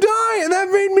horses can die, and that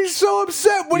made me so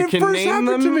upset when it first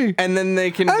happened to me. And then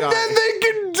they can die. And then they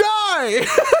can die.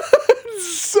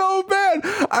 So bad.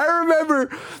 I remember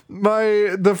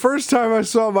the first time I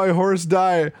saw my horse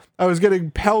die, I was getting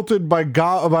pelted by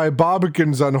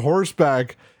Bobbikins on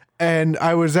horseback, and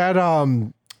I was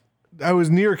near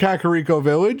Kakariko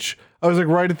Village. I was like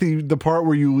right at the part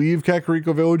where you leave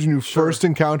Kakariko Village and you first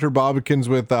encounter Bobbikins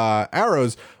with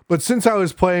arrows. But since I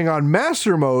was playing on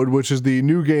Master Mode, which is the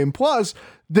New Game Plus,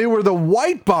 they were the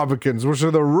white Bobbikins, which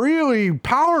are the really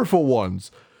powerful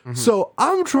ones. Mm-hmm. So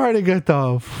I'm trying to get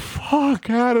the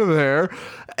fuck out of there,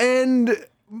 and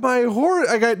my horse,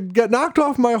 I got knocked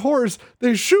off my horse.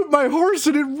 They shoot my horse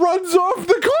and it runs off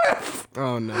the cliff.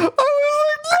 Oh no! I was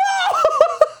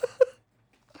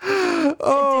like, no!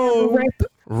 Oh, rip.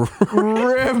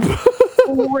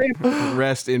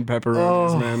 Rest in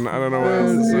pepperonis, man. I don't know what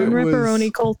else to say.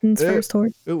 Ripperoni Colton's first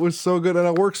horse. It was so good, and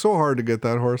I worked so hard to get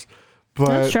that horse. But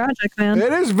that's tragic, man.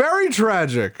 It is very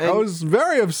tragic. I was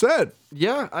very upset.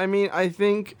 Yeah, I mean, I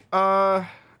think I'm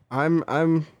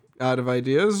out of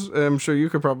ideas. I'm sure you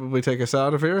could probably take us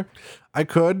out of here. I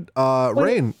could.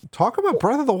 Rain, talk about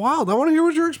Breath of the Wild. I want to hear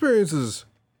what your experience is.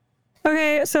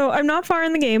 Okay, so I'm not far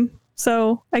in the game,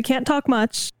 so I can't talk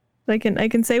much. I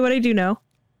can say what I do know.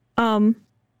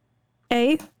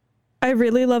 I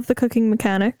really love the cooking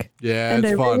mechanic. Yeah, And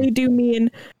it's I fun. really do mean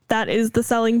that is the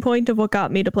selling point of what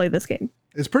got me to play this game.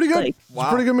 It's pretty good. Like- It's a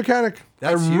pretty good mechanic.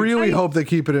 That's I huge. really hope they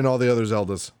keep it in all the other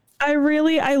Zeldas. I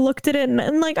looked at it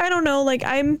and like, I don't know, like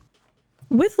I'm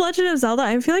with Legend of Zelda,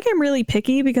 I feel like I'm really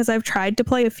picky because I've tried to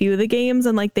play a few of the games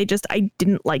and like I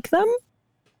didn't like them.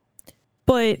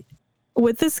 But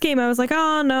with this game, I was like,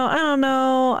 oh no, I don't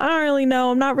know. I don't really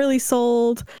know. I'm not really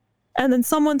sold. And then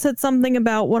someone said something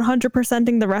about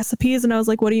 100%ing the recipes. And I was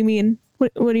like, what do you mean?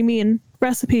 What do you mean?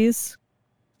 Recipes?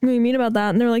 What do you mean about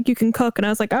that? And they're like, you can cook. And I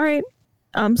was like, all right,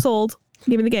 I'm sold.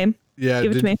 Give me the game. Yeah,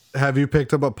 Give it to me. have you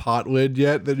picked up a pot lid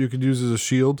yet that you could use as a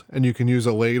shield, and you can use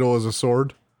a ladle as a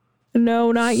sword?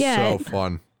 No, not yet. So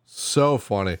fun. So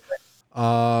funny.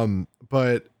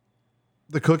 But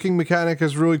the cooking mechanic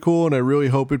is really cool, and I really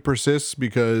hope it persists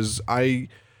because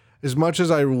as much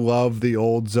as I love the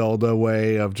old Zelda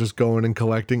way of just going and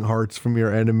collecting hearts from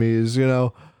your enemies, you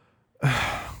know,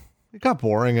 it got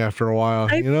boring after a while,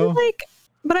 I you know?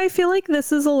 feel like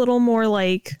this is a little more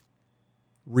like,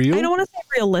 Real? I don't want to say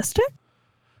realistic.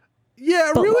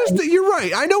 Yeah, but realistic. You're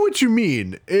right. I know what you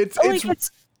mean.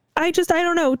 I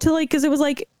don't know to like, cause it was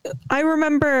like, I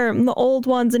remember the old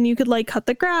ones and you could like cut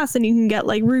the grass and you can get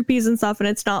like rupees and stuff. And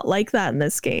it's not like that in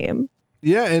this game.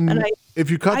 Yeah. And I- if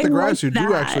you cut the grass, like you do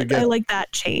that. actually get, I like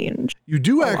that change. you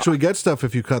do actually get stuff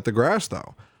if you cut the grass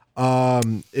though.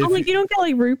 If Like you don't get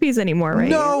like rupees anymore, right?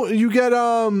 No, you get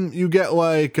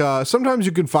like sometimes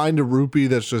you can find a rupee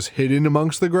that's just hidden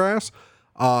amongst the grass,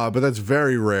 but that's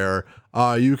very rare.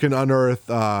 You can unearth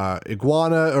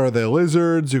iguana or the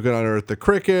lizards. You can unearth the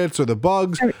crickets or the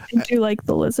bugs, I do like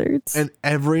the lizards. and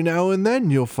every now and then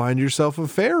you'll find yourself a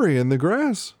fairy in the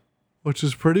grass, which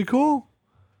is pretty cool.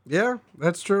 Yeah,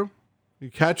 that's true. You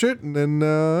catch it, and then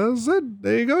that's it.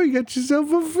 There you go. You get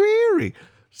yourself a fairy.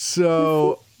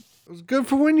 So it's good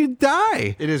for when you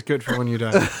die. It is good for when you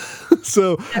die.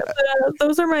 So.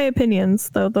 Those are my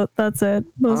opinions, though. That's it.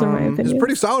 Those are my opinions. It's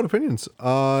pretty solid opinions.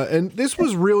 And this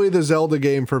was really the Zelda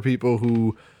game for people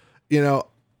who, you know,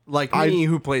 Like me,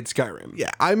 who played Skyrim. yeah,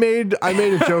 I made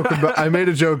a joke about, I made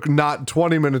a joke not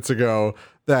 20 minutes ago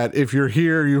that if you're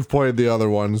here, you've played the other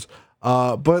ones.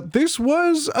 But this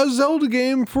was a Zelda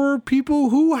game for people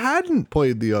who hadn't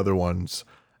played the other ones.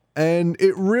 And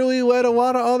it really let a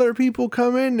lot of other people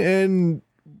come in and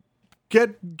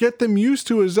get them used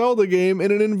to a Zelda game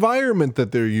in an environment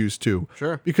that they're used to.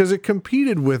 Sure. Because it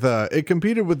competed with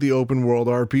the open world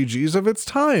RPGs of its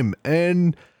time,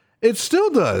 and it still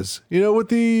does. You know,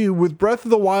 with Breath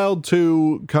of the Wild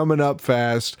 2 coming up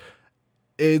fast,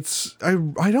 I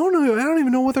don't know. I don't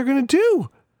even know what they're gonna do.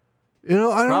 You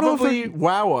know, I don't know Probably if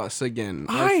wow us again.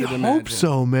 I should hope imagine.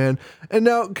 so, man. And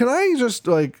now, can I just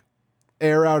like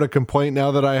air out a complaint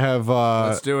now that I have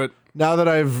Let's do it. now that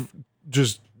I've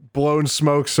just blown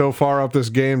smoke so far up this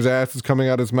game's ass it's coming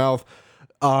out its mouth?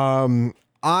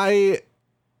 I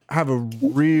have a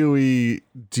really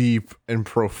deep and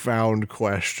profound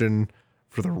question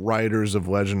for the writers of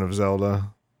Legend of Zelda.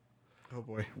 Oh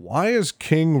boy. Why is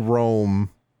King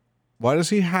Rome, why does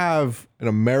he have an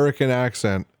American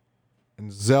accent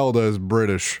and Zelda is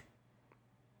British?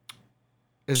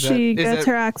 She gets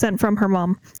her accent from her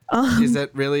mom. Is that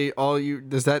really all you?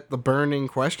 Is that the burning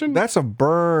question? That's a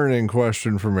burning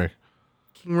question for me.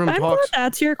 King Rome I'm glad talks.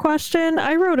 that's your question.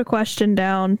 I wrote a question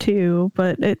down too,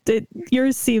 but it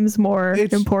yours seems more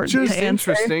It's important just to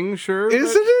answer. Interesting, sure.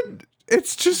 Isn't it?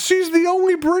 It's just she's the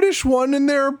only British one, and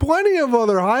there are plenty of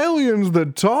other Hylians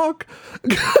that talk.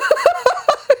 You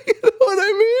know what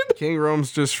I mean? King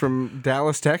Rome's just from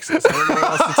Dallas, Texas. I don't know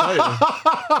what else to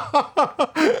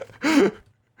tell you.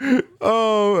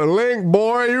 Oh, Link,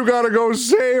 boy, you gotta go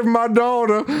save my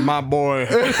daughter. My boy.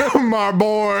 My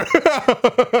boy.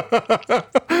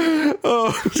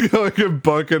 Oh, it's got like a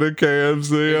bucket of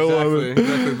KFC. I love it.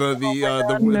 Exactly.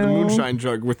 The moonshine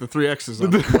jug with the 3 X's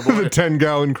on it. My boy. The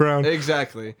 10-gallon crown.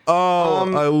 Exactly.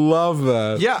 Oh, I love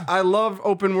that. Yeah, I love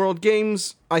open world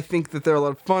games. I think that they're a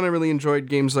lot of fun. I really enjoyed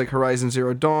games like Horizon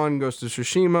Zero Dawn, Ghost of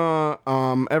Tsushima,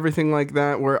 everything like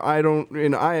that, where I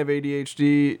have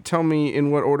ADHD. Tell me in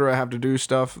what order I have to do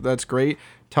stuff. That's great.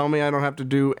 Tell me I don't have to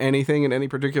do anything in any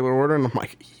particular order, and I'm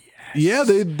like, Yeah,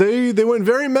 they went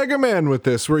very Mega Man with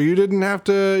this, where you didn't have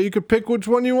to, you could pick which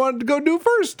one you wanted to go do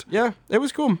first. yeah, it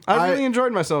was cool. I really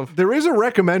enjoyed myself. There is a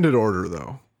recommended order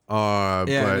though. Yeah,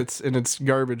 but, it's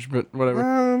garbage, but whatever.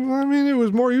 I mean, it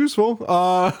was more useful.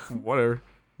 Whatever.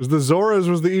 The Zoras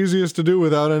was the easiest to do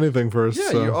without anything first. Yeah,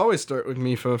 so. you always start with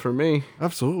Mifa for me.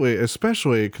 Absolutely,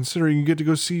 especially considering you get to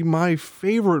go see my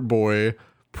favorite boy,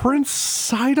 Prince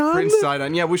Sidon. Prince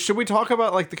Sidon. Yeah, should we talk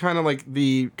about like the kind of like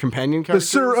the companion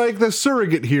characters? the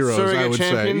surrogate heroes, Surrogate I would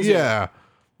champions, say. yeah. Yeah.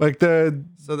 Like the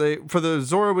for the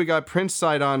Zora we got Prince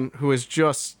Sidon, who is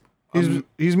just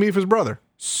he's Mipha's brother.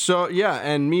 So yeah,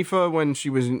 and Mipha when she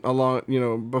was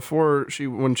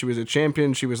when she was a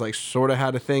champion, she was like sort of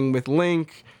had a thing with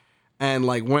Link, and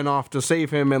like went off to save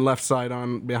him and left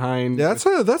Sidon behind. Yeah,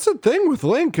 that's a thing with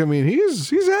Link. I mean,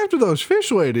 he's after those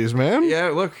fish ladies, man. Yeah,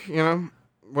 look,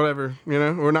 whatever,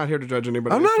 we're not here to judge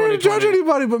anybody. I'm not here to judge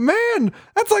anybody, but man,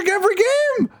 that's like every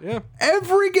game. Yeah,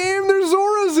 every game there's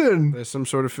Zoras in. There's some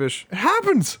sort of fish. It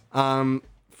happens.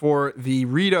 For the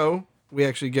Rito, we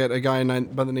actually get a guy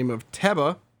by the name of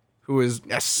Teba, who is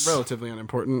relatively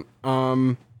unimportant.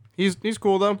 He's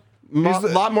cool though. A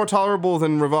lot more tolerable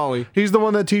than Rivali. He's the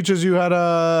one that teaches you how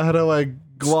to like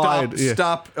glide.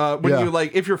 Stop. When you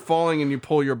like, if you're falling and you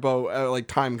pull your bow, like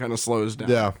time kind of slows down.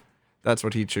 Yeah, that's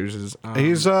what he chooses.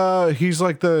 He's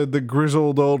like the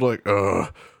grizzled old like,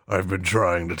 I've been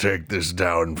trying to take this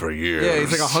down for years. Yeah,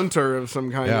 he's like a hunter of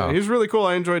some kind. Yeah. He's really cool.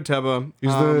 I enjoyed Teba.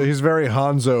 He's very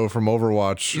Hanzo from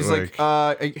Overwatch. He's like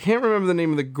I can't remember the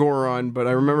name of the Goron, but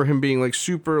I remember him being like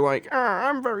super like,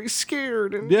 I'm very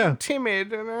scared and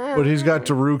timid. But he's got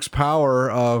Daruk's power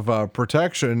of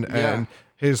protection, and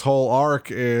his whole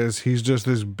arc is he's just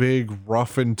this big,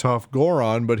 rough and tough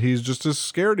Goron, but he's just a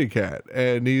scaredy cat,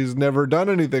 and he's never done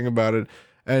anything about it.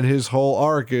 And his whole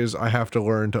arc is, I have to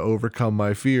learn to overcome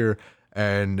my fear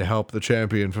and help the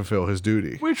champion fulfill his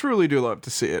duty. We truly do love to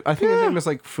see it. I think his name is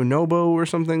like Funobo or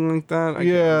something like that. I can't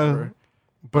remember.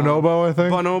 Bonobo, I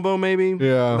think. Bonobo, maybe?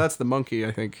 Yeah. That's the monkey,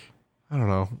 I think. I don't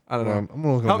know. I'm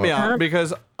gonna look Help me out,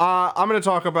 because I'm going to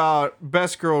talk about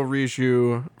Best Girl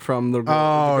Riju from the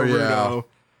Gerudo. Yeah.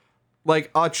 Like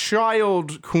a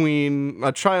child queen,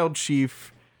 a child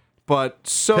chief, but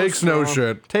Takes no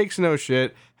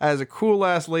shit. Has a cool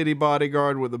ass lady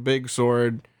bodyguard with a big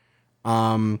sword.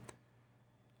 Oh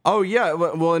yeah.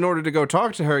 Well, in order to go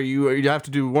talk to her, you have to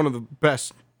do one of the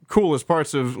coolest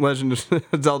parts of Legend of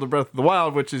Zelda Breath of the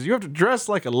Wild, which is you have to dress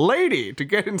like a lady to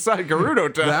get inside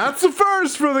Gerudo Town. That's the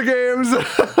first for the games.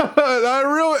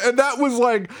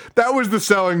 That was the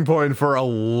selling point for a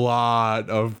lot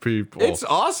of people. It's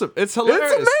awesome. It's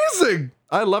hilarious. It's amazing.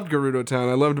 I loved Gerudo Town.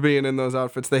 I loved being in those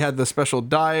outfits. They had the special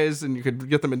dyes, and you could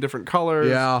get them in different colors.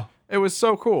 Yeah. It was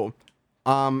so cool.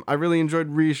 I really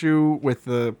enjoyed Rishu with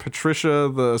the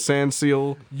Patricia, the Sand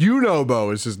Seal.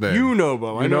 Unobo is his name.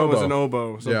 Unobo. I know it was an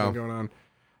oboe. Something going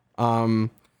on.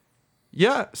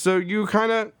 Yeah, so you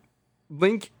kind of...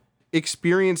 Link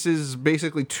experiences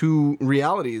basically two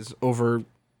realities over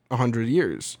 100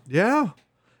 years. Yeah.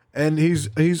 And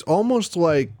he's almost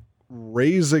like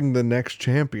raising the next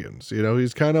champions.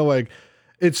 He's kind of like,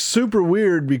 it's super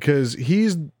weird because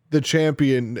he's the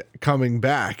champion coming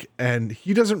back, and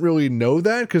he doesn't really know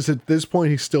that because at this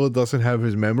point he still doesn't have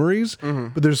his memories,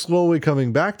 but they're slowly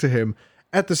coming back to him.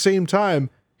 At the same time,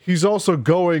 he's also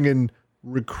going and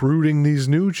recruiting these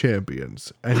new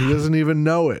champions, and he doesn't even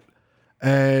know it.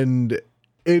 And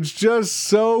it's just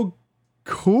so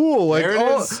cool. Like, there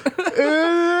it is.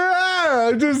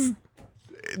 Yeah, just...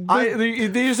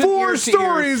 There's four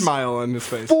stories, smile on his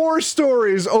face. 4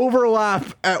 stories overlap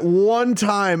at one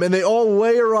time, and they all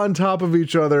layer on top of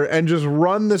each other and just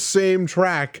run the same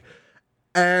track,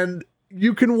 and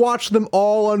you can watch them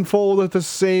all unfold at the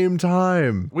same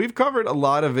time. We've covered a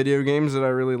lot of video games that I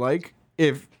really like.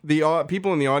 If the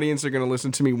people in the audience are going to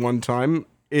listen to me one time,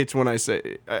 it's when I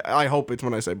say, I hope it's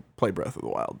when I say play Breath of the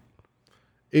Wild.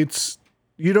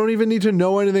 You don't even need to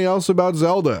know anything else about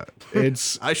Zelda.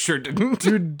 I sure didn't.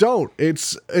 You don't.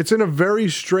 It's in a very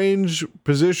strange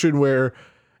position where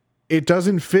it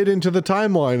doesn't fit into the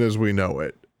timeline as we know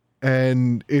it.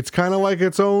 And it's kind of like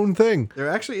its own thing. There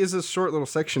actually is a short little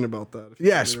section about that.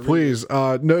 Yes, please.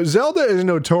 No, Zelda is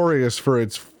notorious for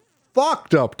its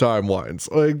fucked up timelines.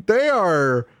 Like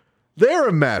they're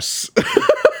a mess.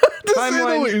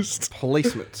 Timeline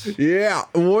placement. Yeah,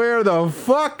 where the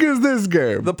fuck is this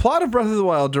game? The plot of Breath of the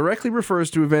Wild directly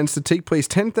refers to events that take place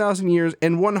 10,000 years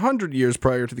and 100 years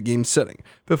prior to the game's setting.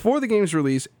 Before the game's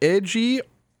release, Eiji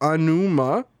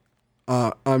Aonuma,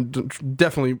 I'm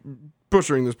definitely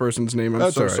butchering this person's name, I'm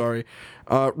so sorry,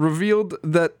 revealed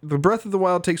that the Breath of the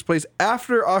Wild takes place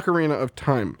after Ocarina of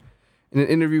Time. In an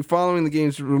interview following the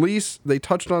game's release, they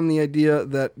touched on the idea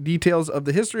that details of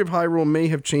the history of Hyrule may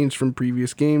have changed from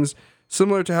previous games,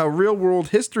 similar to how real-world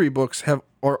history books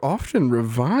are often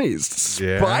revised.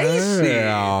 Spicy!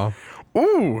 Yeah.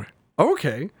 Ooh,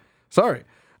 okay. Sorry.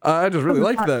 I just really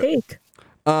liked that.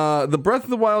 The Breath of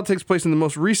the Wild takes place in the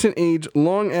most recent age,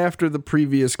 long after the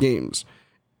previous games.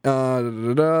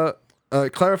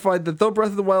 clarified that though Breath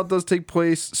of the Wild does take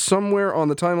place somewhere on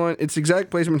the timeline, its exact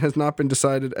placement has not been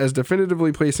decided, as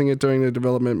definitively placing it during the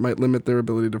development might limit their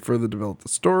ability to further develop the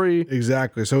story.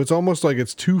 Exactly. So it's almost like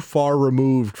it's too far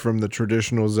removed from the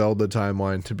traditional Zelda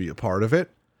timeline to be a part of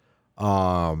it.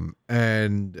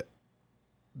 And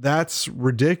that's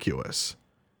ridiculous.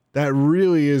 That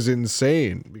really is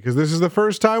insane, because this is the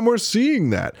first time we're seeing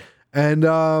that. And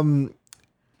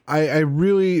I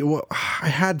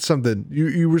had something.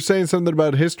 You were saying something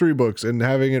about history books and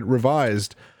having it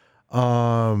revised.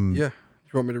 Yeah. You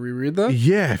want me to reread that?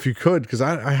 Yeah, if you could, because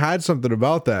I had something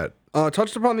about that.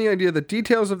 Touched upon the idea that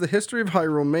details of the history of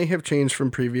Hyrule may have changed from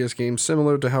previous games,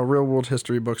 similar to how real-world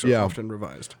history books are often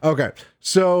revised. Okay,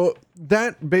 so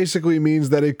that basically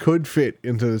means that it could fit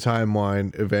into the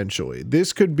timeline eventually.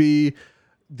 This could be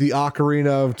the Ocarina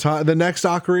of Time, the next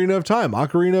Ocarina of Time.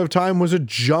 Ocarina of Time was a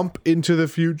jump into the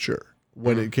future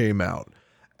when it came out.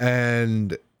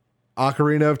 And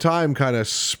Ocarina of Time kind of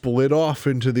split off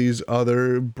into these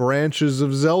other branches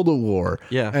of Zelda lore.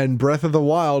 Yeah. And Breath of the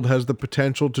Wild has the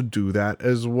potential to do that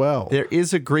as well. There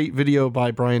is a great video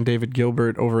by Brian David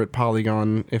Gilbert over at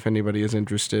Polygon, if anybody is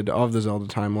interested, of the Zelda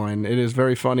timeline. It is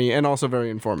very funny and also very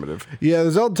informative. Yeah,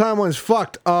 the Zelda timeline's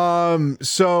fucked.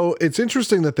 So it's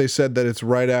interesting that they said that it's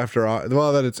right after,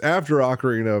 that it's after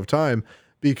Ocarina of Time,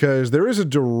 because there is a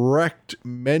direct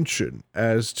mention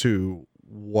as to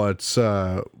what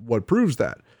proves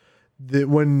that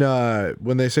when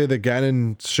they say that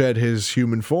Ganon shed his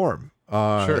human form,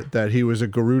 that he was a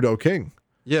Gerudo king.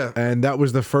 Yeah. And that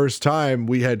was the first time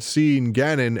we had seen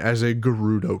Ganon as a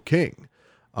Gerudo king.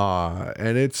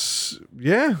 And it's,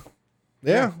 yeah.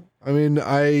 I mean,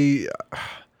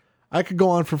 I could go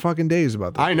on for fucking days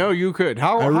about this. I know you could.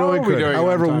 How I really are we could. doing?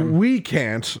 However, on time? we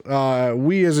can't.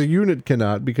 We as a unit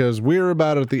cannot, because we're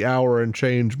about at the hour and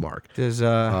change mark. Does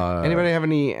anybody have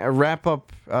any wrap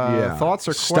up thoughts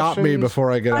or Stop questions? me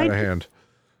before I get out of hand.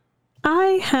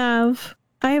 I have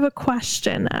a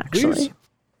question, actually.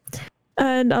 Please.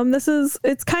 And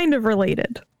it's kind of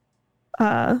related.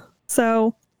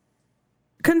 So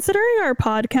considering our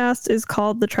podcast is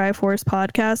called the Triforce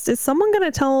Podcast, is someone going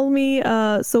to tell me,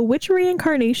 so which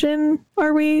reincarnation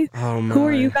are we? Oh my. Who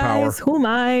are you guys? Power. Who am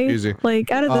I? Easy.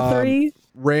 Like, out of the three?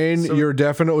 Rain, you're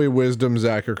definitely wisdom,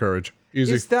 Zach, or courage.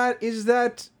 Easy. Is that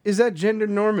gender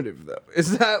normative though?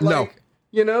 Is that like No.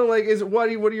 You know, like, what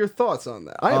are your thoughts on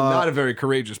that? I am not a very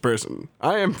courageous person.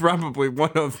 I am probably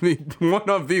one of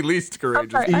the least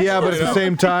courageous. Sorry, Yeah, but at the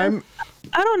same time,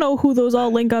 I don't know who those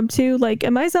all link up to. Like,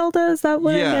 am I Zelda? Is that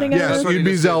what I'm getting at? yes, what you'd you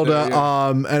be just said Zelda. there, yeah.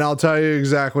 And I'll tell you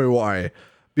exactly why.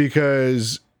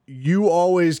 Because you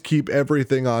always keep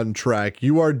everything on track.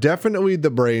 You are definitely the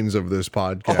brains of this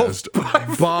podcast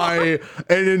by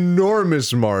an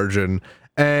enormous margin.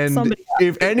 And Somebody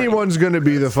if anyone's going to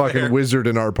be the fucking wizard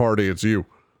in our party, it's you.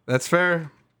 That's fair.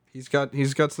 He's got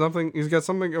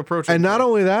something approaching. And not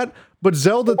only that, but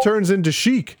Zelda turns into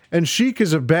Sheik, and Sheik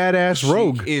is a badass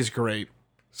rogue. Sheik is great.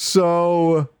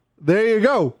 So there you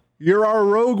go. You're our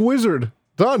rogue wizard.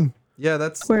 Done. Yeah,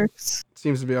 that's Works.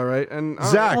 seems to be all right. And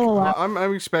Zach,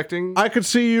 I'm expecting. I could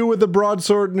see you with a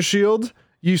broadsword and shield.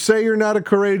 You say you're not a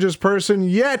courageous person,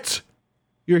 yet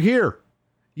you're here.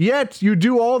 Yet you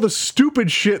do all the stupid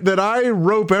shit that I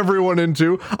rope everyone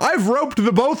into. I've roped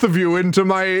the both of you into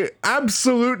my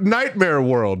absolute nightmare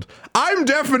world. I'm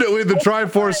definitely the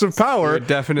Triforce of Power. You're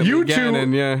definitely you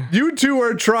Ganon, yeah. You two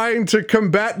are trying to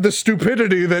combat the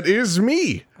stupidity that is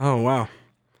me. Oh wow.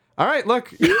 All right, look.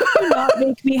 Do not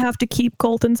make me have to keep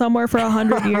Colton somewhere for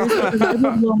 100 years, because I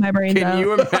will blow my brains out. Can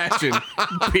you imagine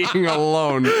being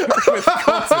alone with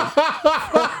Colton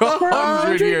for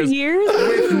 100 years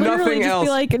with nothing just else? Be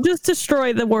like, just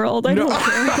destroy the world. I don't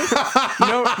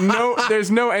care. No, there's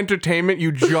no entertainment.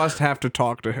 You just have to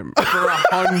talk to him for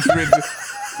 100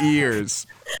 years.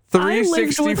 I lived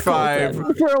with 365.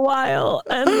 Colton for a while,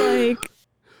 and like,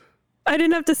 I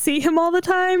didn't have to see him all the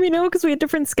time, because we had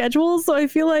different schedules. So I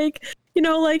feel like,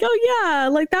 like, oh yeah,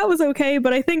 like that was okay.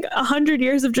 But I think 100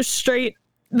 years of just straight,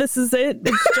 this is it.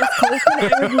 It's just Colton.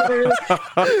 I would literally,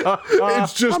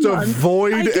 It's just a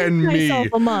void I give and me. myself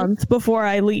a month before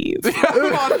I leave.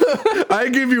 I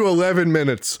give you 11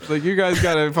 minutes. Like, you guys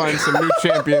gotta find some new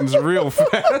champions real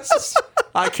fast.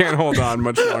 I can't hold on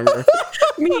much longer.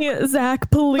 Me, Zach,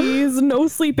 please, no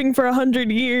sleeping for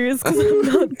 100 years, because I'm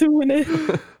not doing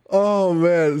it. Oh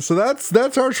man, so that's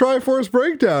our Triforce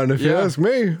breakdown, if you ask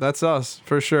me. That's us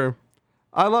for sure.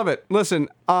 I love it. Listen,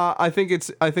 I think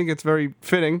it's very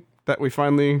fitting that we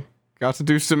finally got to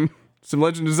do some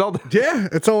Legend of Zelda. Yeah,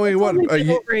 it's only what Only been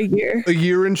over a year. a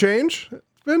year and change.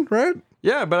 It's been right.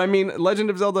 Yeah, but I mean, Legend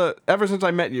of Zelda, ever since I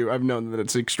met you, I've known that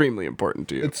it's extremely important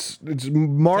to you. It's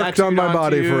marked Tattooed on my onto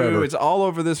body you, forever. It's all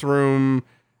over this room.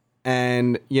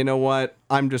 And you know what?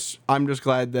 I'm just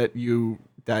glad that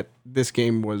this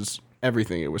game was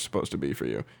everything it was supposed to be for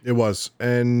you. It was.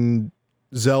 And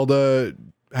Zelda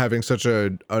having such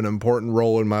an important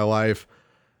role in my life,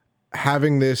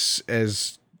 having this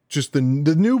as just the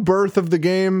new birth of the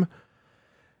game,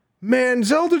 man,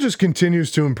 Zelda just continues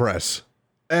to impress.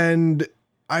 And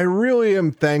I really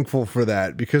am thankful for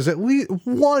that, because at least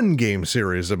one game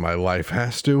series in my life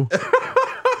has to.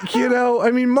 You know,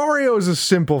 I mean, Mario is a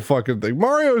simple fucking thing.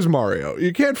 Mario is Mario.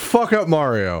 You can't fuck up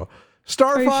Mario.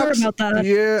 Star Are Fox. you sure about that?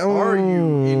 Yeah. Are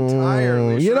you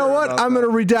entirely You know sure what? about I'm going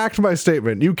to redact my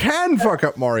statement. You can fuck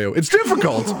up Mario. It's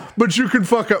difficult, but you can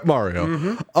fuck up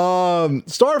Mario.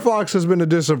 Star Fox has been a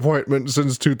disappointment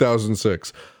since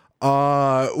 2006,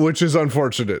 which is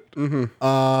unfortunate.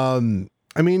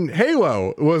 I mean,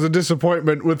 Halo was a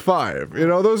disappointment with 5. You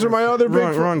know, those are my other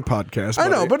big... Wrong podcast. I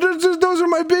know, buddy. but those are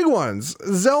my big ones.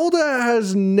 Zelda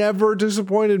has never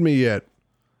disappointed me yet.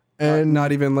 And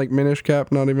not even like Minish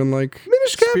Cap, not even like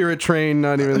Minish Cap? Spirit Train,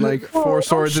 not even like Four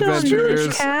Swords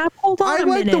Adventures. Hold on I a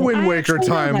like minute. the Wind I Waker actually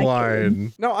like it.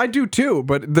 timeline. No, I do too,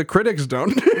 but the critics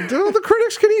don't. Dude, the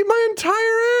critics can eat my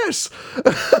entire ass.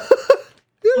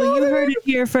 Well, you heard it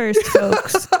here first,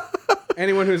 folks.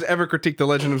 Anyone who's ever critiqued the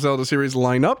Legend of Zelda series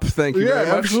lineup, thank you very Yeah,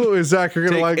 much. absolutely. Zach, you're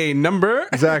gonna Take like a number.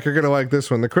 Zach, you're gonna like this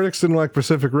one. The critics didn't like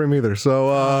Pacific Rim either, so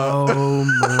Oh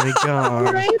my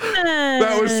god. Right then.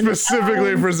 that was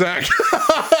specifically for Zach.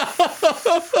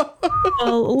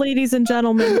 Well, ladies and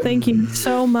gentlemen, thank you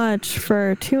so much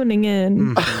for tuning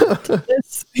in to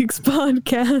this week's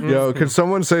podcast. Yo, can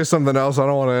someone say something else? I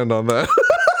don't want to end on that.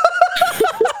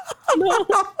 No.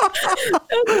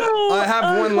 I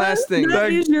have one last thing.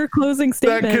 That is your closing That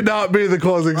statement. could not be the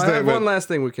closing I have one statement. last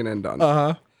thing we can end on.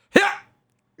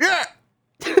 Yeah.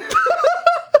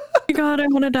 God, I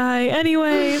want to die.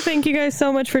 Anyway, thank you guys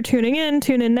so much for tuning in.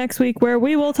 Tune in next week where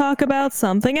we will talk about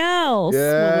something else. Will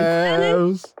we plan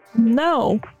it? Yes.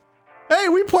 No. Hey,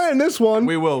 we planned this one.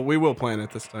 We will plan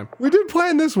it this time. We did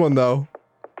plan this one though.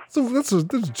 So that's a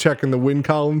check in the win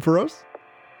column for us,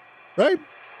 right?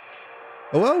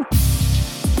 Hello.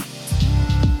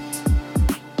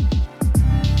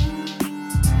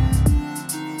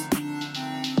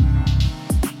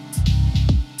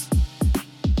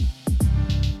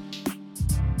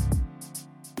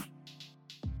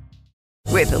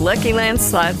 With the Lucky Land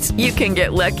Slots, you can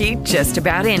get lucky just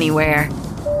about anywhere.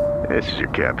 This is your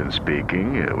captain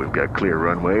speaking. We've got clear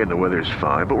runway and the weather's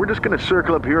fine, but we're just going to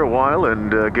circle up here a while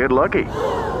and get lucky.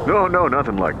 No,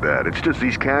 nothing like that. It's just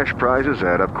these cash prizes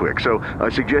add up quick. So I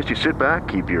suggest you sit back,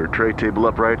 keep your tray table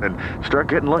upright, and start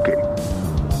getting lucky.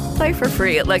 Play for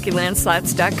free at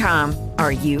LuckyLandSlots.com.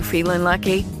 Are you feeling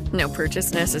lucky? No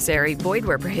purchase necessary. Void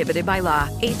where prohibited by law.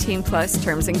 18+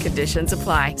 terms and conditions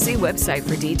apply. See website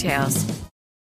for details.